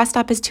point of the rest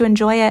stop is to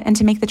enjoy it and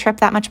to make the trip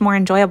that much more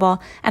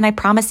enjoyable. And I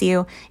promise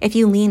you, if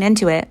you lean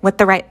into it with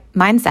the right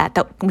mindset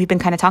that we've been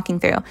kind of talking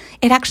through,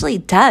 it actually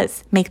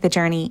does make the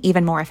journey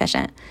even more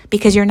efficient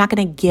because you're not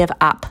going to give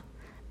up,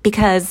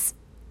 because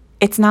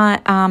it's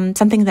not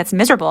something that's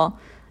miserable,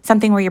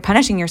 something where you're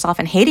punishing yourself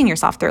and hating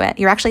yourself through it.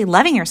 You're actually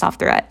loving yourself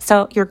through it.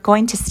 So you're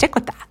going to stick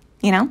with that,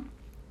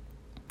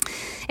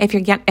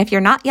 If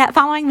you're not yet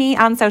following me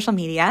on social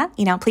media,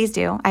 please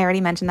do. I already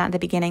mentioned that at the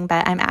beginning,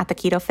 but I'm at the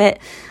Keto Fit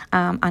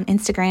on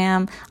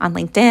Instagram, on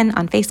LinkedIn,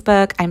 on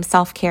Facebook. I'm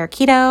Self-Care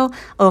Keto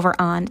over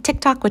on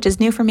TikTok, which is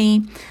new for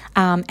me.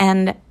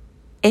 And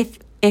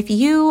if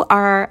you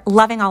are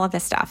loving all of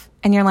this stuff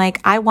and you're like,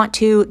 I want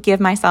to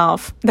give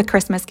myself the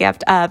Christmas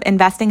gift of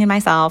investing in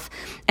myself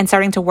and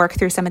starting to work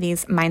through some of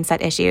these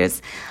mindset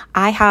issues,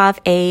 I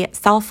have a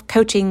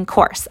self-coaching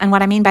course. And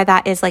what I mean by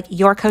that is like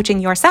you're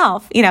coaching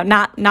yourself,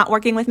 not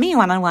working with me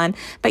one-on-one,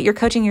 but you're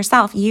coaching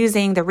yourself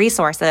using the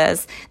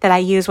resources that I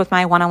use with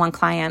my one-on-one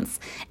clients.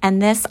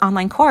 And this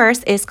online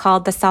course is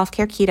called the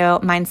Self-Care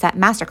Keto Mindset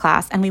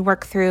Masterclass. And we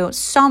work through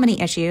so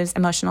many issues: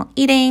 emotional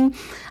eating,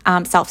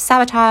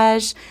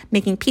 self-sabotage,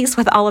 making peace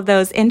with all of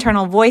those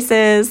internal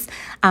voices,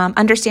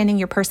 understanding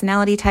your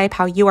personality type,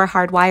 how you are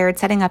hardwired,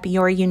 setting up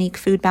your unique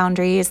food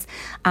boundaries,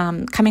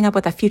 coming up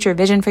with a future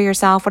vision for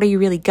yourself. What are you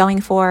really going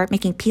for?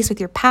 Making peace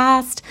with your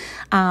past,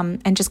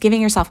 and just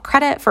giving yourself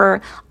credit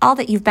for all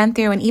that you've been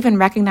through, and even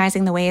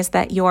recognizing the ways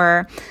that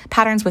your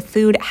patterns with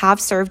food have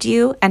served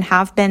you and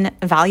have been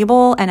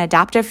valuable and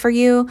adaptive for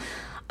you.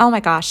 Oh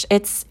my gosh,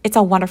 it's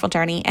a wonderful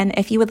journey. And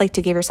if you would like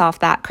to give yourself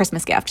that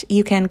Christmas gift,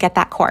 you can get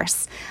that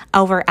course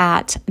over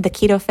at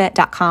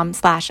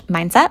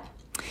theketofit.com/mindset.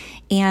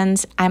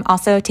 And I'm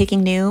also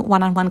taking new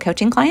one-on-one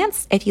coaching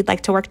clients. If you'd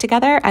like to work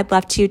together, I'd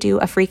love to do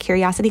a free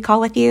curiosity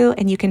call with you,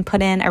 and you can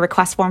put in a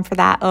request form for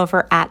that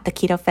over at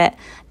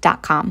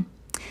theketofit.com.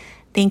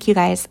 Thank you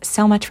guys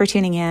so much for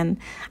tuning in.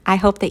 I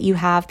hope that you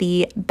have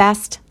the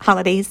best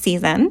holiday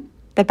season,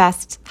 the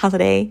best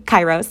holiday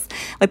kairos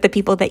with the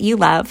people that you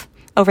love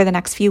over the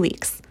next few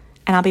weeks.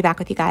 And I'll be back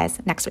with you guys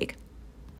next week.